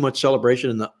had too much celebration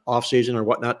in the offseason or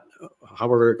whatnot,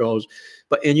 however it goes.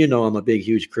 But I'm a big,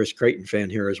 huge Chris Creighton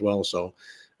fan here as well. So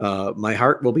my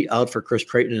heart will be out for Chris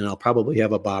Creighton, and I'll probably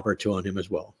have a bob or 2 on him as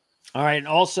well. All right. And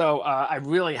also,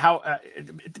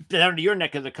 down to your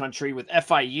neck of the country with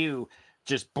FIU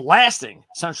just blasting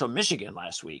Central Michigan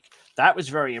last week. That was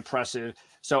very impressive.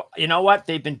 So you know what?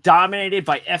 They've been dominated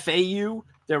by FAU,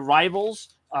 their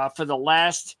rivals, for the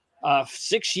last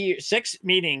 6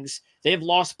 meetings. They've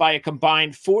lost by a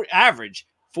combined average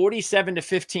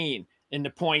 47-15. in the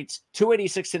points,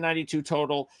 286 to 92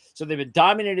 total. So they've been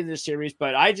dominating this series,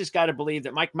 but I just got to believe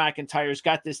that Mike McIntyre's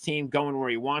got this team going where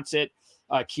he wants it.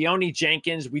 Keone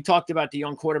Jenkins, we talked about the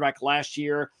young quarterback last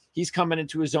year. He's coming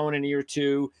into his own in year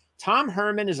 2. Tom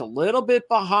Herman is a little bit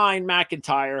behind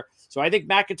McIntyre, so I think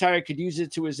McIntyre could use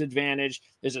it to his advantage.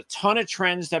 There's a ton of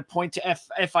trends that point to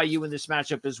FIU in this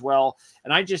matchup as well,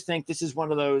 and I just think this is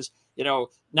one of those,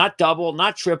 not double,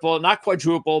 not triple, not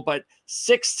quadruple, but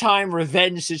 6-time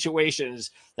revenge situations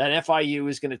that FIU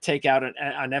is going to take out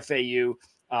on FAU.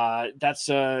 That's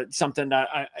something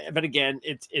that but again,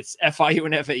 it's FIU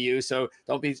and FAU, so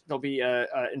don't be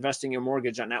investing your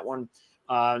mortgage on that one.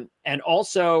 And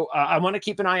also, I want to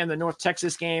keep an eye on the North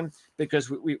Texas game because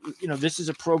we this is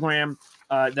a program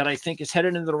that I think is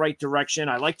headed in the right direction.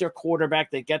 I like their quarterback.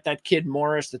 They get that kid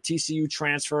Morris, the TCU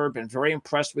transfer. Been very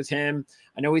impressed with him.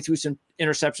 I know he threw some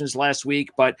interceptions last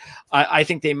week, but I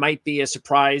think they might be a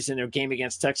surprise in their game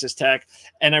against Texas Tech.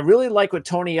 And I really like what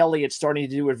Tony Elliott's starting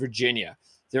to do with Virginia.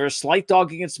 They're a slight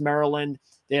dog against Maryland.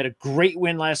 They had a great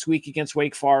win last week against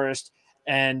Wake Forest.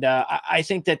 And I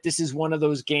think that this is one of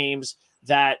those games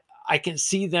that I can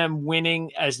see them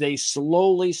winning as they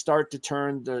slowly start to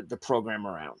turn the program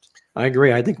around. I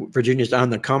agree. I think Virginia's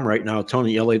on the come right now.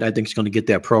 Tony Elliott, I think, is going to get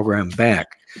that program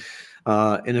back.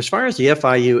 And as far as the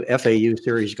FIU-FAU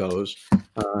series goes,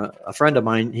 a friend of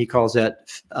mine, he calls that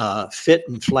fit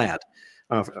and flat,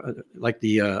 like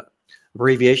the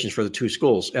abbreviations for the two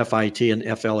schools, FIT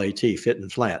and FLAT, fit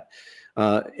and flat.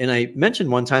 And I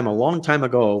mentioned one time, a long time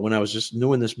ago, when I was just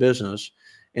new in this business,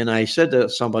 and I said to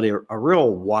somebody, a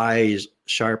real wise,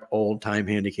 sharp, old-time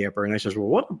handicapper, and I says,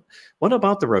 well, what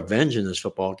about the revenge in this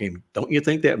football game? Don't you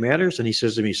think that matters? And he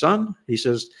says to me, son, he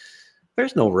says,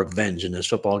 there's no revenge in this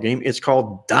football game. It's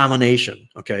called domination,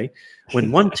 okay?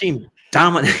 When one team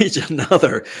dominates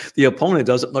another, the opponent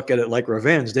doesn't look at it like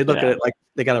revenge. They look at it like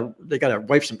they gotta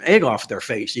wipe some egg off their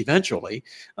face eventually.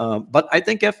 But I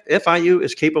think FIU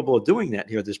is capable of doing that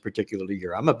here this particular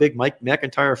year. I'm a big Mike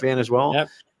McIntyre fan as well. Yep.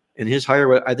 And his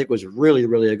hire, I think, was really,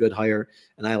 really a good hire.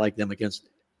 And I like them against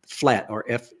Flat or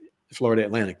Florida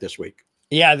Atlantic this week.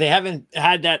 Yeah, they haven't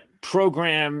had that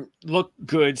program look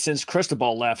good since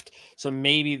Cristobal left. So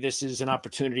maybe this is an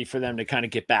opportunity for them to kind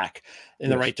of get back in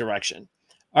the right direction.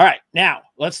 All right, now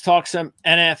let's talk some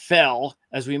NFL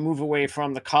as we move away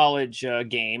from the college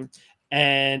game.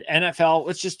 And NFL,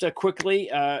 let's just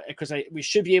quickly, because we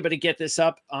should be able to get this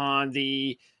up on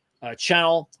the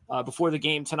channel before the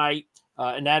game tonight.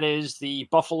 And that is the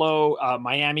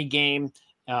Buffalo-Miami game.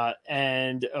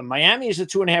 And Miami is a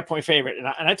 2.5-point favorite. And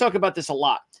I talk about this a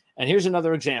lot. And here's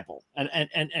another example. And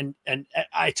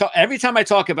I talk every time I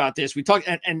talk about this, we talk,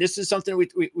 and this is something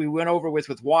we went over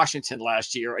with Washington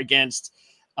last year against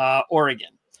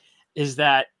Oregon, is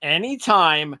that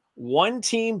anytime one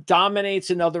team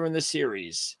dominates another in the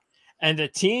series, and the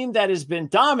team that has been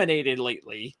dominated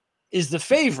lately is the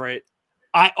favorite,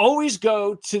 I always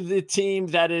go to the team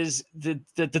that is the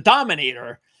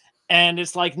dominator, and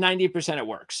it's like 90% it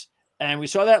works. And we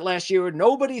saw that last year.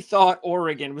 Nobody thought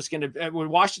Oregon was going to,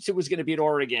 Washington was going to beat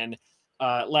Oregon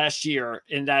last year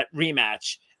in that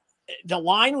rematch. The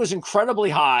line was incredibly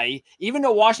high, even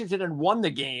though Washington had won the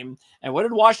game. And what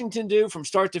did Washington do from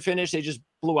start to finish? They just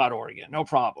blew out Oregon. No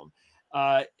problem.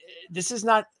 This is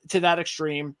not to that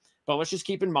extreme, but let's just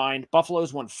keep in mind,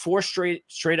 Buffalo's won 4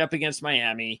 straight up against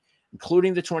Miami,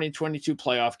 including the 2022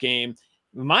 playoff game.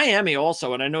 Miami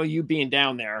also, and I know you being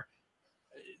down there,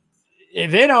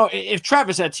 if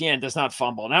Travis Etienne does not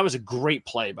fumble, and that was a great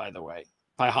play, by the way,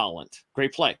 by Holland.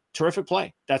 Great play. Terrific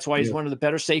play. That's why he's one of the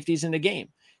better safeties in the game.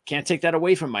 Can't take that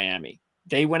away from Miami.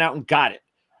 They went out and got it.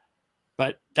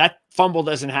 But that fumble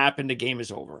doesn't happen, the game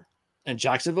is over. And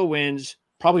Jacksonville wins,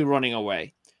 probably running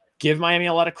away. Give Miami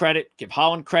a lot of credit, give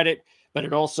Holland credit, but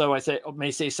it also,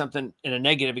 may say something in a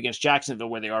negative against Jacksonville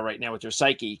where they are right now with their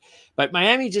psyche. But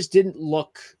Miami just didn't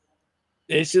look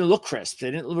crisp. They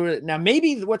didn't. Now,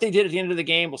 maybe what they did at the end of the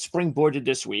game will springboarded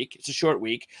this week. It's a short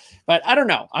week, but I don't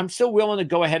know. I'm still willing to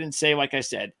go ahead and say, like I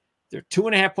said, they're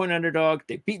 2.5-point underdog.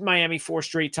 They beat Miami 4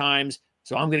 straight times.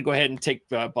 So I'm going to go ahead and take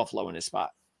Buffalo in this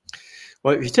spot.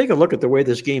 Well, if you take a look at the way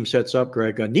this game sets up,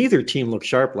 Greg, neither team looked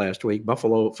sharp last week.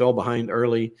 Buffalo fell behind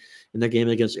early in the game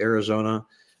against Arizona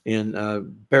and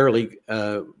barely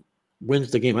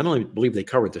wins the game. I don't even believe they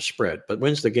covered the spread, but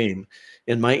wins the game.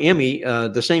 And Miami,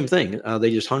 the same thing.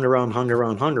 They just hung around,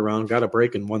 got a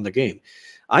break and won the game.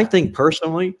 I think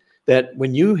personally that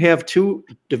when you have 2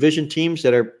 division teams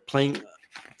that are playing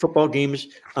football games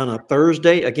on a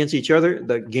Thursday against each other,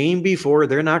 the game before,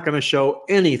 they're not going to show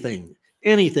anything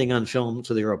on film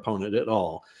to their opponent at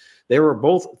all. They were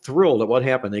both thrilled at what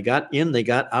happened. They got in, they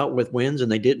got out with wins,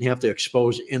 and they didn't have to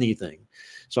expose anything.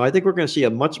 So I think we're going to see a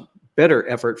much better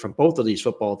effort from both of these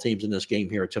football teams in this game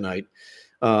here tonight.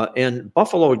 And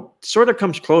Buffalo sort of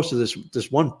comes close to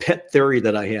this one pet theory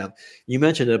that I have. You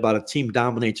mentioned it about a team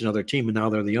dominates another team, and now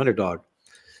they're the underdog.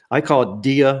 I call it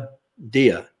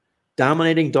dia.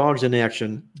 Dominating dogs in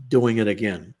action, doing it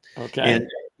again. Okay. And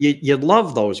you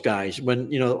love those guys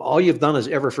when, all you've done is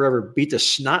forever beat the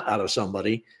snot out of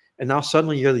somebody, and now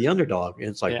suddenly you're the underdog. And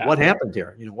it's like, what happened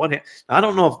here? I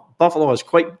don't know if Buffalo has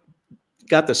quite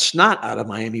got the snot out of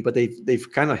Miami, but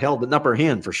they've kind of held an upper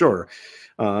hand for sure.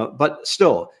 But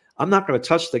still, I'm not going to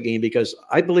touch the game because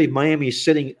I believe Miami's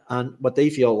sitting on what they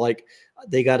feel like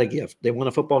they got a gift. They won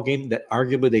a football game that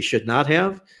arguably they should not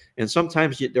have. And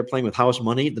sometimes they're playing with house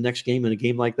money the next game in a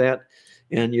game like that.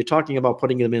 And you're talking about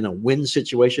putting them in a win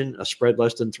situation, a spread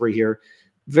less than 3 here.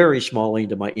 Very small lean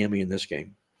to Miami in this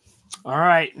game. All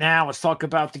right, now let's talk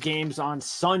about the games on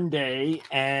Sunday.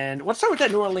 And let's start with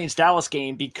that New Orleans-Dallas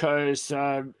game because,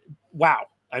 wow,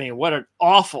 I mean, what an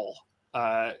awful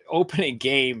opening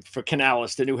game for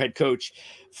Canales, the new head coach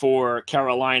for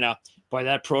Carolina. By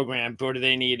that program, boy,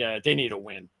 they need a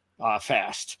win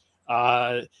fast.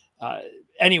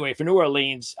 Anyway, for New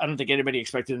Orleans, I don't think anybody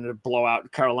expected them to blow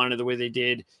out Carolina the way they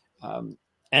did.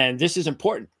 And this is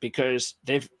important because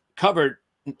they've covered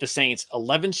the Saints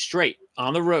 11 straight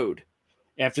on the road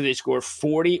after they score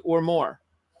 40 or more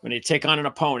when they take on an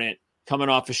opponent coming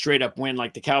off a straight up win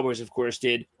like the Cowboys, of course,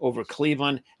 did over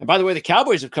Cleveland. And by the way, the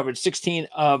Cowboys have covered 16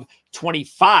 of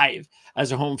 25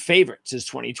 as a home favorite since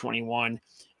 2021.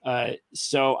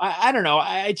 So I don't know.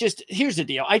 Here's the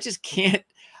deal. I just can't.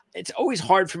 It's always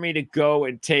hard for me to go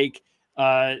and take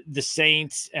the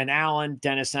Saints and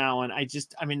Dennis Allen.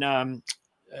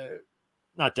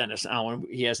 Not Dennis Allen.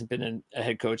 He hasn't been a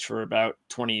head coach for about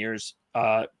 20 years.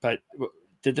 But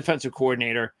the defensive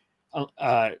coordinator,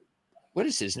 what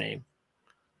is his name?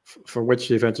 For which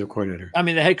defensive coordinator? I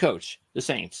mean, the head coach, the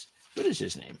Saints. What is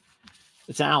his name?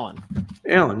 It's Allen.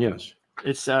 Allen, yes.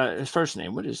 It's his first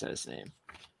name. What is his name?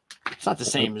 It's not the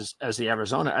same as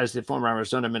the former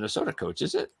Arizona, Minnesota coach,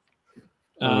 is it?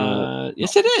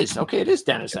 Yes, it is. Okay, it is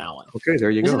Dennis Allen. Okay, there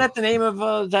you go. Isn't that the name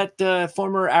of that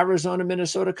former Arizona,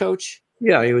 Minnesota coach?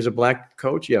 Yeah, he was a black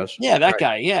coach. Yes. Yeah, that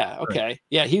guy. Yeah. Okay. Right.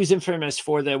 Yeah, he was infamous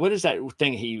for what is that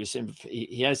thing he was in?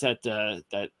 He has that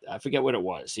I forget what it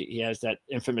was. He has that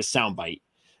infamous soundbite.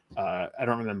 I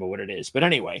don't remember what it is, but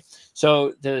anyway.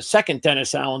 So the second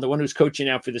Dennis Allen, the one who's coaching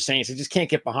now for the Saints, I just can't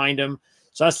get behind him.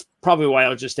 So that's probably why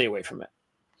I'll just stay away from it.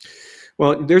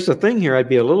 Well, there's a thing here I'd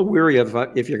be a little weary of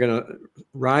if you're going to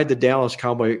ride the Dallas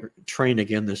Cowboy train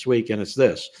again this week, and it's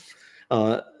this.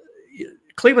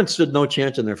 Cleveland stood no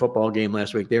chance in their football game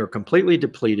last week. They were completely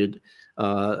depleted.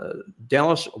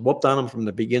 Dallas whooped on them from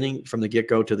the beginning, from the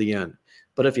get-go to the end.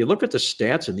 But if you look at the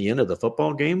stats in the end of the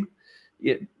football game,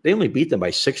 they only beat them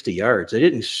by 60 yards. They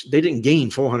didn't gain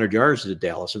 400 yards to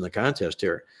Dallas in the contest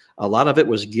here. A lot of it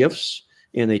was gifts,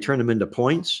 and they turned them into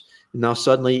points. And now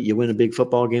suddenly you win a big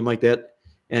football game like that,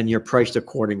 and you're priced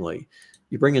accordingly.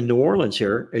 You bring in New Orleans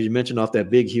here, as you mentioned, off that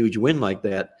big, huge win like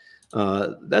that.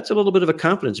 That's a little bit of a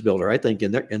confidence builder, I think,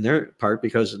 in their part,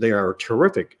 because they are a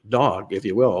terrific dog, if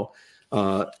you will.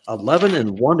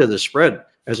 11-1 to the spread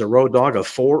as a road dog of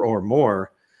 4 or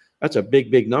more. That's a big,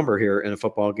 big number here in a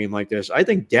football game like this. I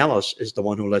think Dallas is the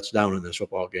one who lets down in this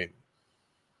football game.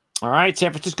 All right,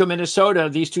 San Francisco, Minnesota.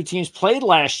 These two teams played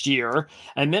last year,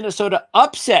 and Minnesota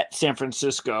upset San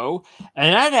Francisco.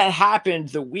 And that had happened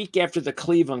the week after the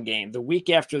Cleveland game, the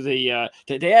week after they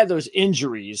had those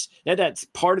injuries. That's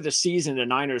part of the season, the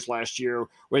Niners last year,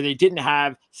 where they didn't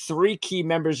have 3 key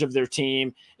members of their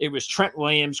team. It was Trent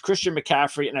Williams, Christian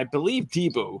McCaffrey, and I believe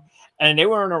Debo. And they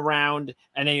weren't around,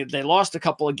 and they lost a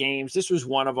couple of games. This was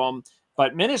one of them.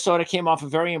 But Minnesota came off a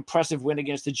very impressive win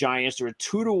against the Giants. They were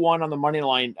 2-1 on the money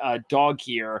line dog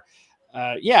here.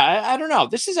 I don't know.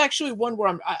 This is actually one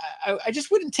where I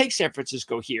just wouldn't take San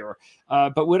Francisco here.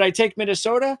 But would I take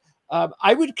Minnesota?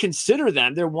 I would consider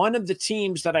them. They're one of the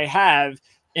teams that I have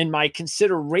in my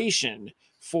consideration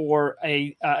for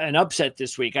an upset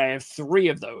this week. I have 3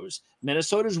 of those.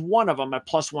 Minnesota's one of them at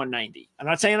plus 190. I'm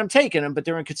not saying I'm taking them, but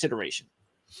they're in consideration.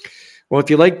 Well, if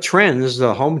you like trends,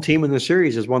 the home team in the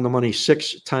series has won the money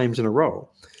 6 times in a row,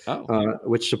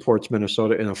 which supports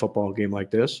Minnesota in a football game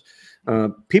like this.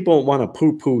 People want to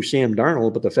poo-poo Sam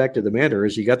Darnold, but the fact of the matter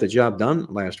is he got the job done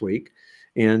last week.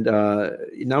 And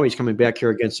now he's coming back here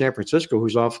against San Francisco,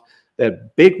 who's off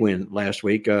that big win last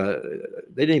week. They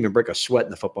didn't even break a sweat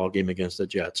in the football game against the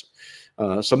Jets.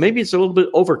 So maybe it's a little bit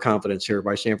overconfidence here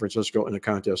by San Francisco in a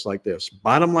contest like this.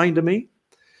 Bottom line to me,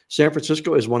 San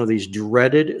Francisco is one of these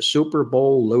dreaded Super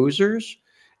Bowl losers.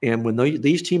 And when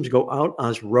these teams go out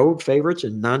as road favorites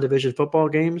in non-division football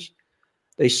games,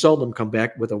 they seldom come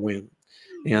back with a win.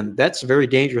 And that's a very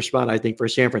dangerous spot, I think, for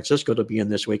San Francisco to be in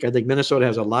this week. I think Minnesota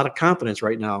has a lot of confidence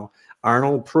right now.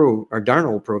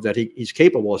 Darnold proved that he's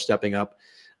capable of stepping up.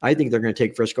 I think they're going to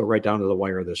take Frisco right down to the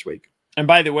wire this week. And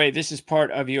by the way, this is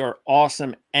part of your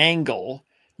awesome angle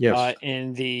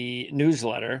in the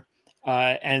newsletter.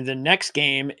 And the next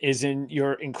game is in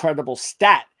your incredible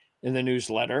stat in the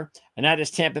newsletter, and that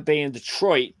is Tampa Bay and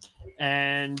Detroit.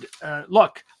 And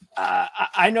look,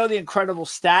 I know the incredible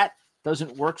stat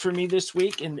doesn't work for me this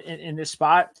week in this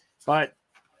spot, but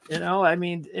I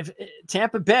mean, if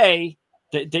Tampa Bay,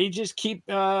 they just keep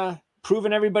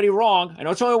proving everybody wrong. I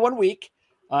know it's only 1 week,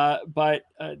 but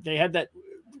they had that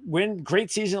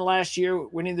great season last year,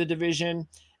 winning the division,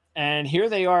 and here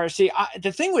they are. See,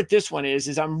 the thing with this one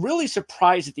is I'm really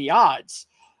surprised at the odds.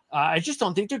 I just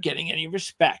don't think they're getting any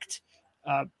respect.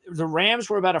 The Rams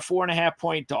were about a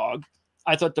 4.5-point dog.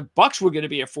 I thought the Bucks were going to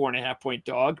be a 4.5-point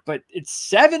dog, but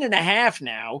it's 7.5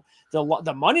 now.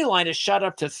 The money line is shot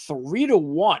up to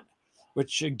 3-1,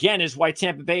 which again is why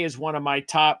Tampa Bay is one of my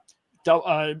top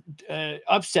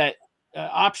upset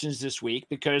options this week,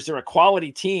 because they're a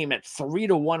quality team at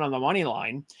 3-1 on the money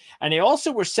line, and they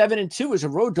also were 7-2 as a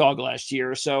road dog last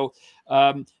year. So,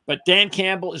 but Dan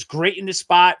Campbell is great in this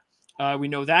spot. We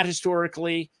know that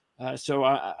historically. So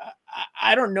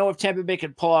I don't know if Tampa Bay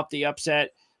could pull off the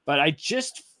upset. But I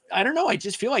don't know. I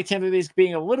just feel like Tampa Bay is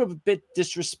being a little bit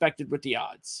disrespected with the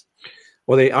odds.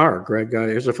 Well, they are, Greg.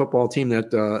 Here's a football team that,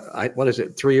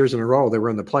 3 years in a row, they were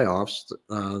in the playoffs.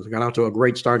 They got out to a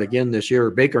great start again this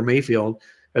year. Baker Mayfield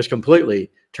has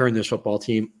completely turned this football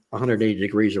team 180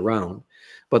 degrees around.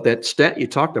 But that stat you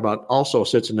talked about also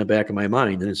sits in the back of my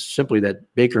mind, and it's simply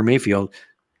that Baker Mayfield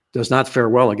does not fare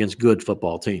well against good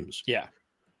football teams. Yeah.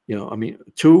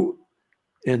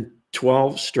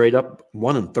 2-12 straight up,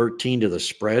 1-13 to the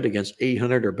spread against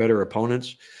 800 or better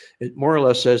opponents. It more or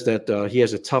less says that he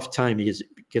has a tough time. He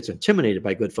gets intimidated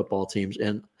by good football teams.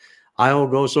 And I'll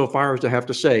go so far as to have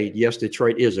to say, yes,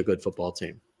 Detroit is a good football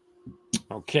team.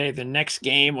 Okay, the next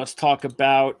game let's talk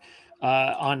about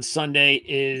on Sunday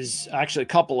is actually a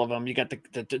couple of them. You got the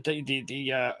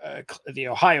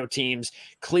Ohio teams,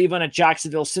 Cleveland at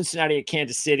Jacksonville, Cincinnati at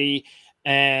Kansas City.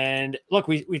 And look,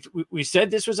 we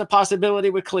said this was a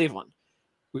possibility with Cleveland.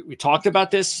 We talked about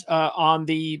this on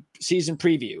the season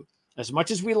preview. As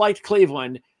much as we liked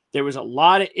Cleveland, there was a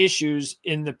lot of issues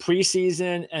in the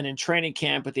preseason and in training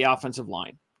camp with the offensive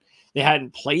line. They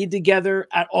hadn't played together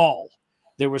at all.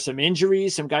 There were some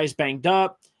injuries, some guys banged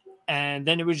up, and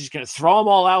then it was just going to throw them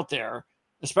all out there,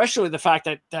 especially the fact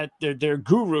that their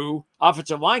guru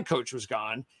offensive line coach was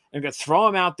gone, and going to throw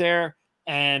them out there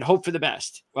and hope for the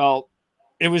best. Well,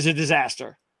 it was a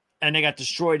disaster, and they got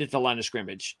destroyed at the line of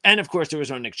scrimmage. And, of course, there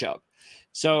was no Nick Chubb.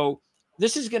 So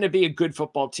this is going to be a good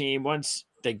football team once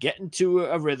they get into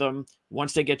a rhythm,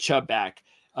 once they get Chubb back.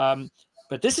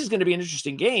 But this is going to be an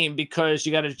interesting game because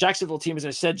you got a Jacksonville team, as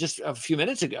I said just a few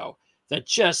minutes ago, that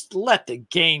just let the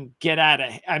game get out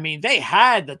of. I mean, they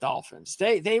had the Dolphins.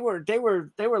 They were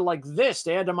like this.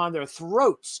 They had them on their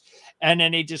throats, and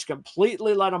then they just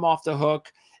completely let them off the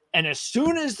hook. And as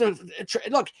soon as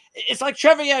it's like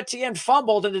Trevor Etienne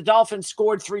fumbled and the Dolphins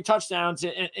scored 3 touchdowns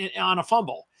on a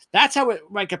fumble. That's how it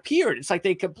appeared. It's like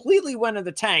they completely went in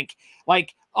the tank.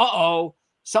 Like,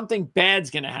 something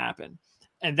bad's going to happen.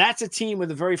 And that's a team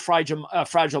with a very fragile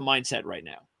mindset right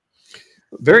now.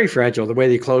 Very fragile. The way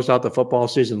they closed out the football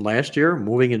season last year,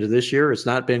 moving into this year, it's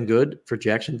not been good for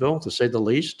Jacksonville, to say the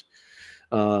least.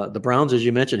 The Browns, as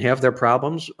you mentioned, have their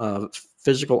problems,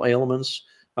 physical ailments.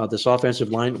 This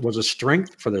offensive line was a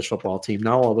strength for this football team.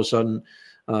 Now, all of a sudden,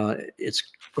 it's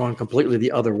gone completely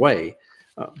the other way.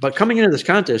 But coming into this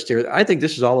contest here, I think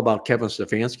this is all about Kevin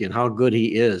Stefanski and how good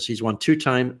he is. He's won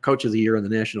 2-time Coach of the Year in the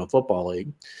National Football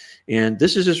League. And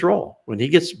this is his role. When he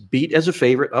gets beat as a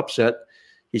favorite, upset,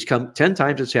 he's come 10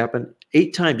 times it's happened.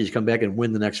 8 times he's come back and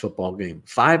win the next football game.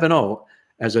 5-0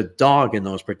 as a dog in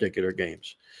those particular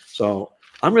games. So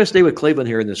I'm going to stay with Cleveland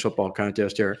here in this football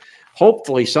contest here.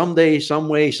 Hopefully someday, some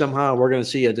way, somehow, we're going to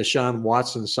see a Deshaun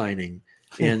Watson signing.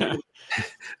 And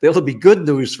there'll be good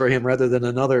news for him rather than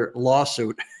another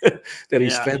lawsuit that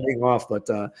he's fending off. But,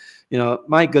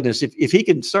 my goodness, if he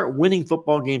can start winning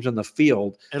football games on the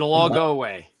field, it'll all go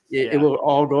away. It will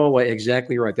all go away.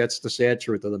 Exactly right. That's the sad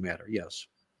truth of the matter. Yes.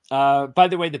 By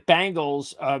the way, the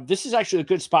Bengals, this is actually a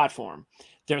good spot for them.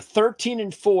 They're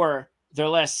 13-4, their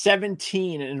last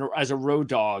 17 as a road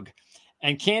dog.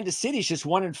 And Kansas City's just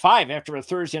 1-5 after a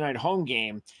Thursday night home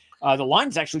game. The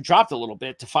line's actually dropped a little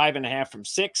bit to 5.5 from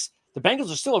 6. The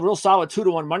Bengals are still a real solid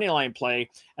 2-1 money line play,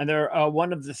 and they're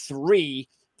one of the 3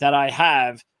 that I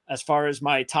have as far as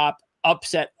my top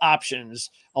upset options,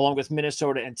 along with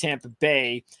Minnesota and Tampa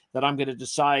Bay, that I'm going to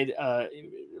decide a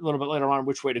little bit later on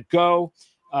which way to go.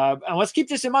 And let's keep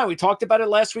this in mind. We talked about it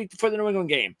last week before the New England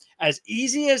game. As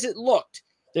easy as it looked,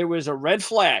 there was a red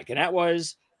flag, and that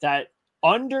was that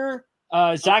under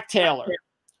Zach Taylor,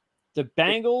 the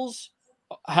Bengals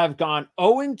have gone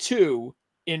 0-2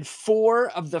 in 4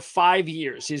 of the 5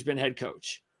 years he's been head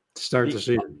coach. To start the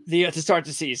season. To start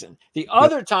the season. The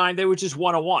other time, they were just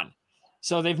 1-1.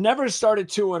 So they've never started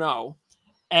 2-0,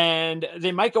 and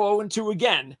they might go 0-2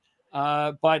 again.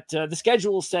 But the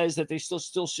schedule says that they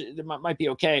they might be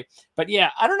okay. But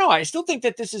yeah, I don't know. I still think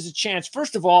that this is a chance.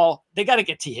 First of all, they got to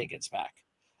get T. Higgins back.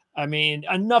 I mean,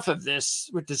 enough of this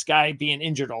with this guy being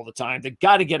injured all the time. They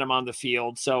got to get him on the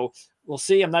field. So we'll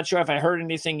see. I'm not sure if I heard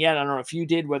anything yet. I don't know if you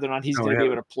did, whether or not he's going to be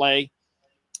able to play.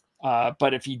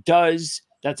 But if he does,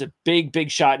 that's a big, big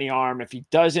shot in the arm. If he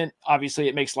doesn't, obviously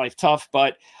it makes life tough.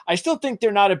 But I still think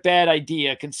they're not a bad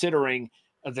idea considering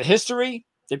the history.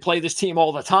 They play this team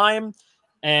all the time.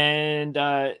 And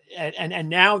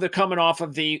now they're coming off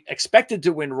of the expected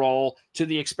to win role to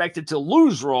the expected to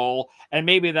lose role. And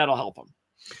maybe that'll help them.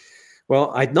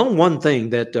 Well, I know one thing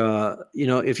that,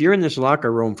 if you're in this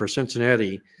locker room for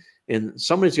Cincinnati and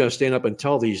somebody's going to stand up and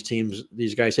tell these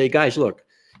guys, hey, guys, look,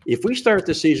 if we start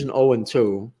the season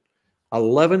 0-2,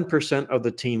 11% of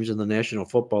the teams in the National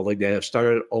Football League that have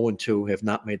started at 0-2 have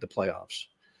not made the playoffs.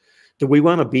 Do we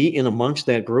want to be in amongst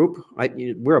that group?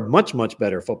 We're a much, much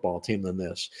better football team than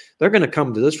this. They're going to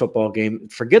come to this football game,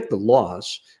 forget the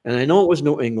loss. And I know it was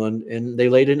New England, and they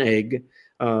laid an egg.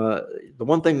 The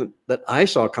one thing that I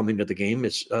saw coming to the game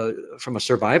is from a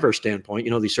survivor standpoint,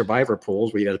 these survivor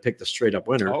pools where you got to pick the straight up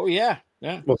winner. Oh, yeah.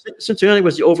 Yeah. Well, Cincinnati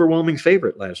was the overwhelming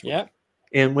favorite last week. Yeah.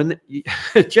 And when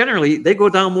generally they go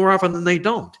down more often than they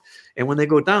don't. And when they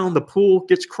go down, the pool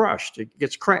gets crushed. It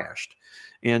gets crashed.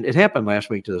 And it happened last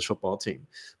week to this football team.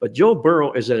 But Joe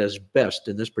Burrow is at his best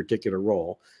in this particular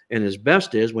role. And his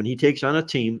best is when he takes on a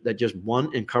team that just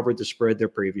won and covered the spread their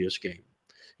previous game.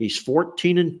 He's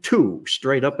 14-2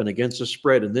 straight up and against the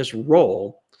spread in this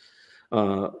role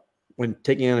when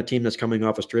taking on a team that's coming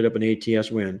off a straight up an ATS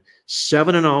win.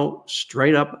 7-0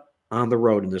 straight up on the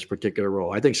road in this particular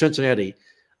role. I think Cincinnati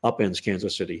upends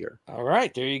Kansas City here. All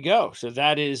right, there you go. So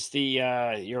that is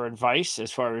the your advice as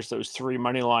far as those 3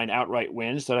 money line outright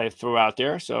wins that I threw out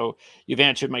there. So you've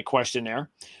answered my question there.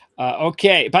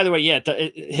 Okay. By the way, yeah,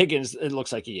 Higgins, it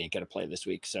looks like he ain't going to play this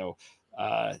week. So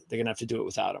they're going to have to do it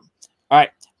without him. All right.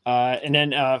 And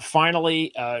then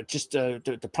finally, just the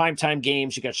primetime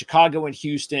games. You got Chicago and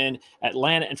Houston,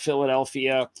 Atlanta and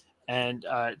Philadelphia. And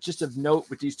just of note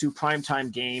with these 2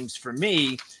 primetime games for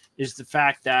me is the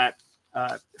fact that,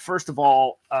 first of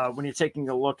all, when you're taking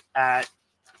a look at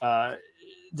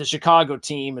the Chicago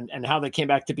team and how they came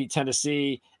back to beat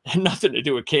Tennessee, had nothing to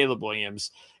do with Caleb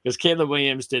Williams, because Caleb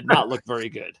Williams did not look very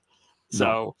good.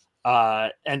 So,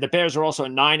 and the Bears are also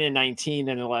 9-19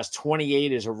 in the last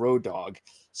 28 as a road dog.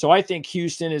 So I think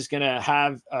Houston is going to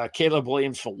have Caleb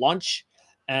Williams for lunch,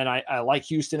 and I like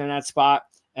Houston in that spot.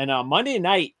 And Monday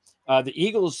night, the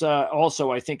Eagles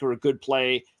also, I think, are a good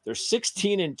play. They're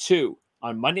 16-2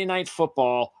 on Monday Night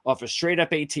Football off a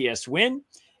straight-up ATS win.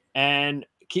 And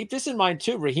keep this in mind,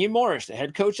 too. Raheem Morris, the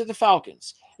head coach of the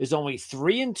Falcons, is only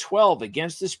 3-12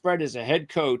 against the spread as a head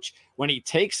coach when he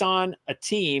takes on a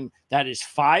team that is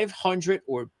 500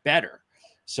 or better.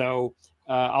 So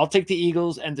I'll take the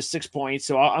Eagles and the 6 points.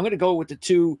 So I'm going to go with the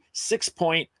 2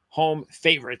 6-point home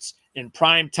favorites in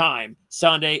prime time,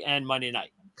 Sunday and Monday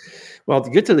night. Well, to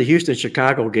get to the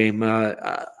Houston-Chicago game,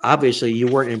 obviously you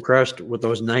weren't impressed with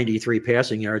those 93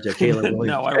 passing yards that Caleb Williams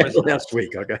no, I wasn't. last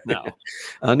week. Okay, no,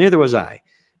 neither was I.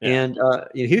 Yeah. And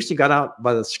Houston got out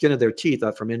by the skin of their teeth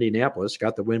from Indianapolis,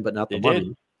 got the win, but not the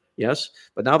money. Yes,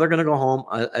 but now they're going to go home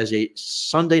as a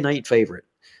Sunday night favorite.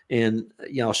 And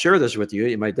I'll share this with you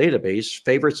in my database.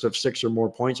 Favorites of 6 or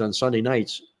more points on Sunday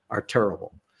nights are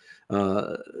terrible.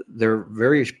 They're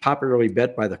very popularly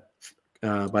bet by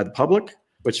the public,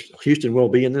 which Houston will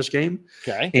be in this game.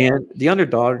 Okay. And the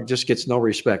underdog just gets no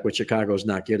respect, which Chicago's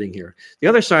not getting here. The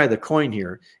other side of the coin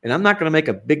here, and I'm not going to make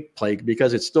a big play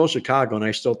because it's still Chicago, and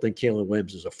I still think Caleb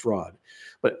Williams is a fraud.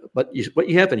 But what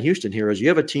you have in Houston here is you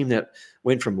have a team that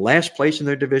went from last place in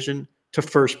their division to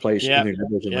first place in their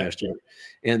division last year.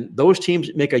 And those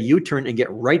teams make a U-turn and get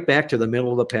right back to the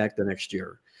middle of the pack the next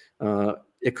year.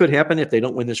 It could happen if they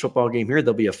don't win this football game here.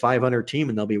 They'll be a 500 team,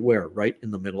 and they'll be where? Right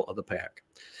in the middle of the pack.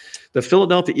 The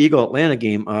Philadelphia Eagle-Atlanta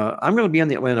game, I'm going to be on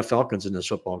the Atlanta Falcons in this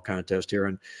football contest here.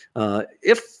 And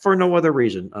if for no other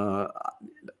reason,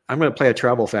 I'm going to play a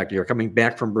travel factor here, coming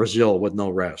back from Brazil with no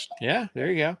rest. Yeah,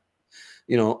 there you go.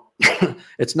 You know,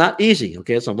 it's not easy.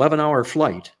 Okay. It's an 11-hour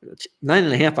flight. It's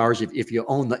 9.5 hours if you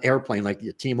own the airplane like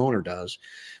the team owner does.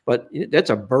 But that's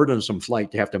a burdensome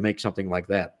flight to have to make something like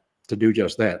that, to do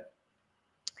just that.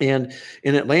 And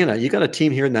in Atlanta, you got a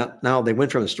team here now they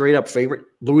went from a straight up favorite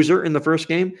loser in the first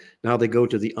game. Now they go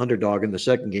to the underdog in the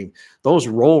second game. Those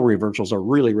role reversals are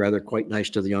really rather quite nice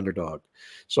to the underdog.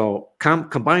 So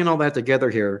combine all that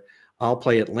together here. I'll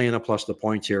play Atlanta plus the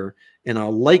points here, and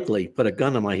I'll likely put a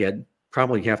gun to my head,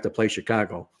 probably have to play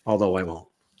Chicago, although I won't.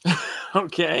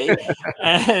 Okay.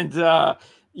 And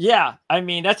yeah, I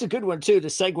mean, that's a good one too, to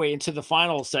segue into the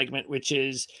final segment, which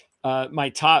is my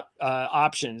top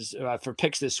options for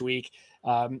picks this week.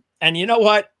 And you know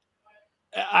what?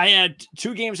 I had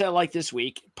two games I like this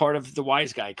week, part of the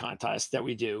Wise Guy contest that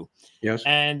we do. Yes.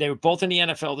 And they were both in the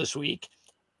NFL this week.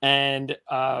 And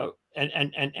they're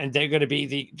going to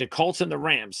be the Colts and the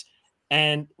Rams.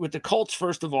 And with the Colts,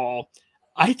 first of all,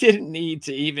 I didn't need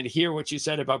to even hear what you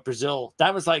said about Brazil.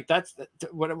 That was like,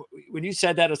 when you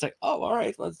said that, I was like, oh, all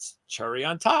right, let's cherry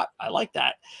on top. I like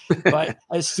that. But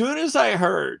as soon as I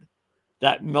heard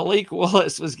that Malik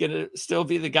Willis was going to still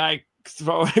be the guy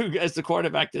throwing as the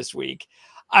quarterback this week,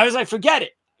 I was like, forget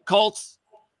it. Colts,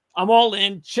 I'm all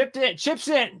in, chips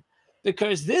in,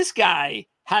 because this guy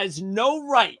has no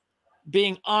right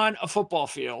being on a football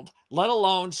field, let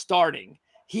alone starting.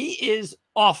 He is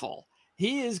awful.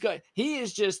 He is good. He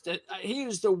is just, he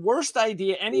was the worst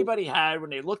idea anybody had when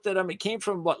they looked at him. He came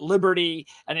from Liberty,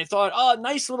 and they thought, oh,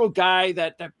 nice little guy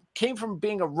that came from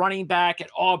being a running back at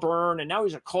Auburn, and now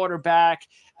he's a quarterback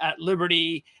at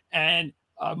Liberty. And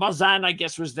Mazan, I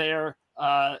guess, was there.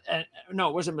 And no,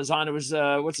 it wasn't Mazan. It was,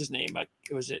 what's his name?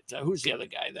 Who's the other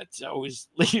guy that always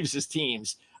leaves his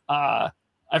teams? I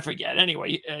forget.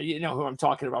 Anyway, you know who I'm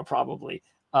talking about, probably.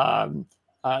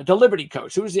 The Liberty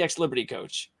coach. Who was the ex-Liberty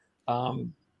coach?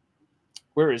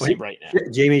 Where is he right now?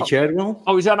 Jamie Chadwell.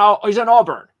 Oh, he's on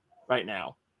Auburn right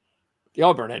now. The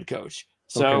Auburn head coach.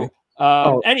 So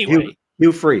anyway,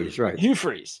 Hugh Freeze, right? Hugh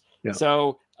Freeze. Yeah.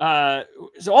 So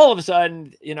all of a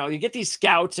sudden, you know, you get these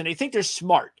scouts and they think they're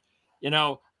smart. You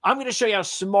know, I'm going to show you how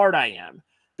smart I am,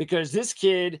 because this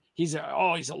kid, he's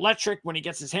electric when he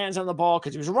gets his hands on the ball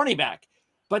because he was a running back.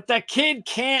 But that kid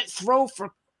can't throw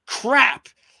for crap.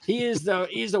 He's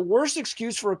the worst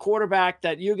excuse for a quarterback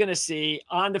that you're going to see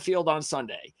on the field on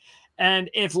Sunday. And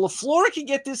if LaFleur can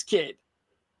get this kid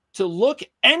to look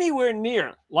anywhere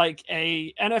near like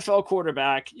a NFL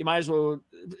quarterback, you might as well,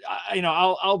 you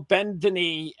know, I'll bend the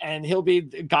knee and he'll be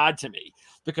God to me,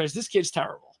 because this kid's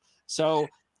terrible. So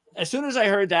as soon as I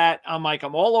heard that, I'm like,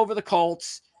 I'm all over the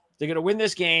Colts. They're going to win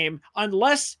this game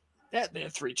unless they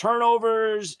have 3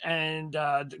 turnovers and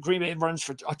Green Bay runs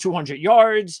for 200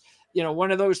 yards. You know,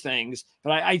 one of those things.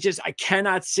 But I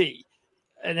cannot see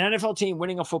an NFL team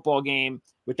winning a football game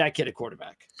with that kid at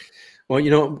quarterback. Well, you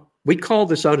know, we called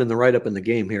this out in the write-up in the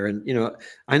game here. And, you know,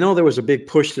 I know there was a big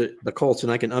push to the Colts,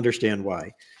 and I can understand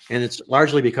why. And it's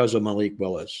largely because of Malik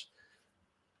Willis.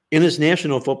 In his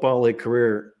National Football League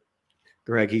career,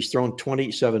 Greg, he's thrown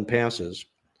 27 passes.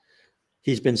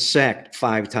 He's been sacked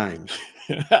 5 times.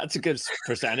 That's a good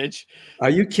percentage. Are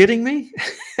you kidding me?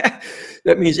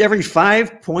 That means every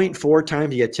 5.4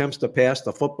 times he attempts to pass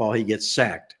the football, he gets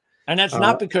sacked. And that's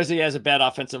not because he has a bad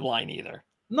offensive line either.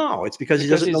 No, it's because he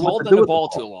doesn't know what to holding do the with ball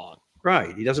the ball too long.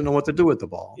 Right. He doesn't know what to do with the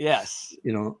ball. Yes.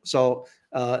 You know, so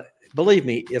believe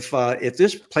me, if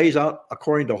this plays out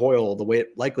according to Hoyle the way it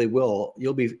likely will,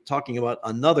 you'll be talking about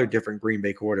another different Green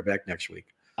Bay quarterback next week.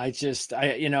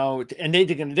 You know, and they're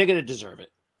going to deserve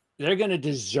it. They're going to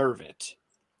deserve it,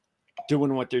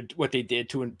 doing what they did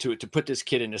to put this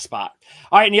kid in the spot.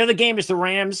 All right, and the other game is the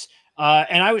Rams,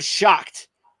 and I was shocked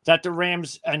that the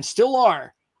Rams, and still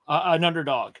are, an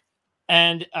underdog,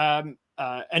 and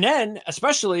then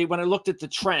especially when I looked at the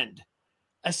trend,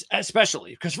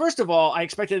 especially because first of all I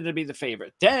expected it to be the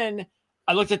favorite. Then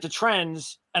I looked at the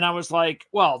trends and I was like,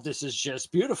 well, this is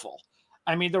just beautiful.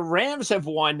 I mean, the Rams have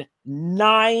won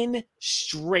 9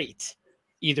 straight,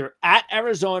 either at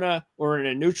Arizona or in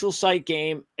a neutral site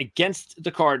game against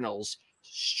the Cardinals,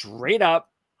 straight up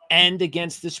and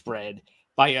against the spread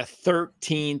by a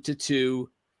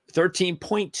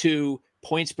 13.2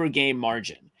 points per game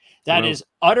margin. That is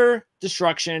utter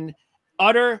destruction,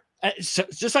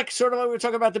 just like sort of like we were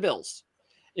talking about the Bills,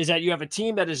 is that you have a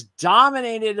team that has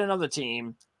dominated another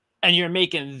team and you're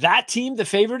making that team the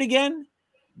favorite again.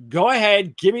 Go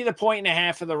ahead, give me the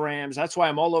 1.5 for the Rams. That's why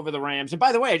I'm all over the Rams. And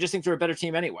by the way, I just think they're a better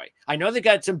team anyway. I know they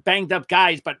got some banged up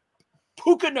guys, but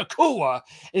Puka Nacua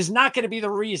is not going to be the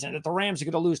reason that the Rams are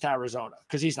going to lose to Arizona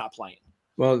because he's not playing.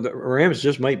 Well, the Rams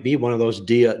just might be one of those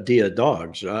dia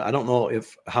dogs. I don't know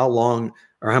how long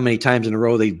or how many times in a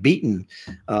row they've beaten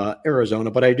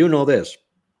Arizona, but I do know this.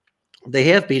 They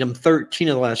have beat them 13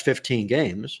 of the last 15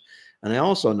 games. And I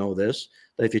also know this,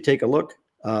 that if you take a look,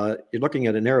 you're looking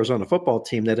at an Arizona football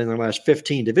team that in their last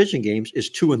 15 division games is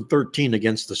 2-13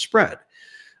 against the spread.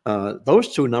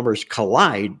 Those two numbers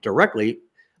collide directly,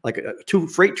 like two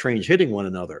freight trains hitting one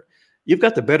another. You've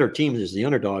got the better teams as the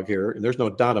underdog here, and there's no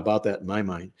doubt about that in my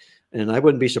mind. And I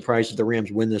wouldn't be surprised if the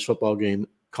Rams win this football game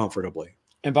comfortably.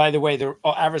 And by the way,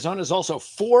 Arizona is also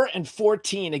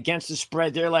 4-14 against the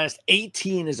spread. Their last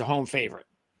 18 is a home favorite.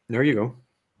 There you go.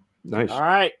 Nice. All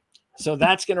right. So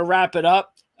that's going to wrap it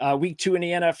up. Week 2 in the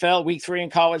NFL, week 3 in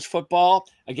college football.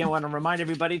 Again, I want to remind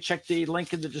everybody, check the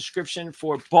link in the description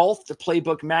for both the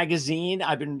Playbook magazine.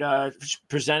 I've been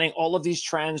presenting all of these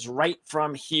trends right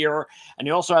from here. And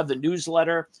you also have the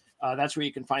newsletter. That's where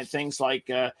you can find things like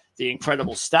the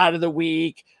incredible stat of the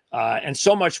week and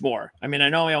so much more. I mean, I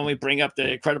know I only bring up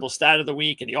the incredible stat of the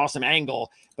week and the awesome angle,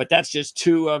 but that's just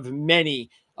 2 of many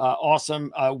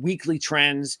awesome weekly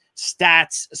trends,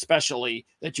 stats especially,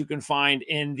 that you can find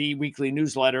in the weekly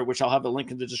newsletter, which I'll have a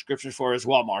link in the description for as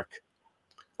well, Mark.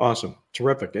 Awesome.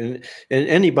 Terrific. And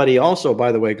anybody also,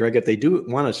 by the way, Greg, if they do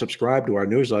want to subscribe to our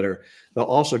newsletter, they'll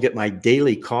also get my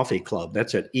daily coffee club.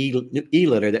 That's an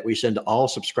e-letter that we send to all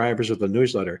subscribers of the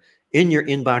newsletter in your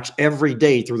inbox every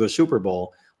day through the Super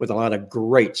Bowl with a lot of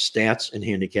great stats and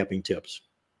handicapping tips.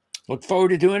 Look forward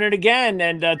to doing it again.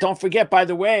 And don't forget, by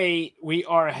the way, we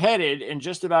are headed in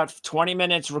just about 20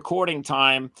 minutes recording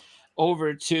time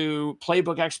over to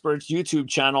Playbook Experts YouTube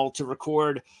channel to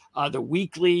record the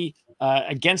weekly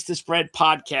Against the Spread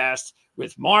podcast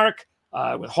with Mark,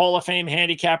 with Hall of Fame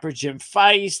handicapper Jim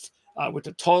Feist, with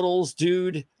the totals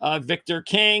dude, Victor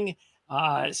King.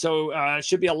 So it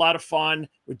should be a lot of fun.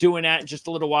 We're doing that in just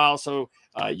a little while. So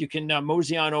you can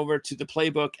mosey on over to the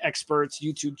Playbook Experts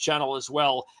YouTube channel as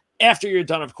well. After you're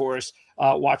done, of course,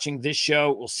 watching this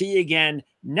show. We'll see you again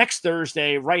next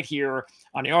Thursday right here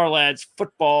on the Ourlads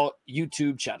Football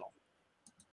YouTube channel.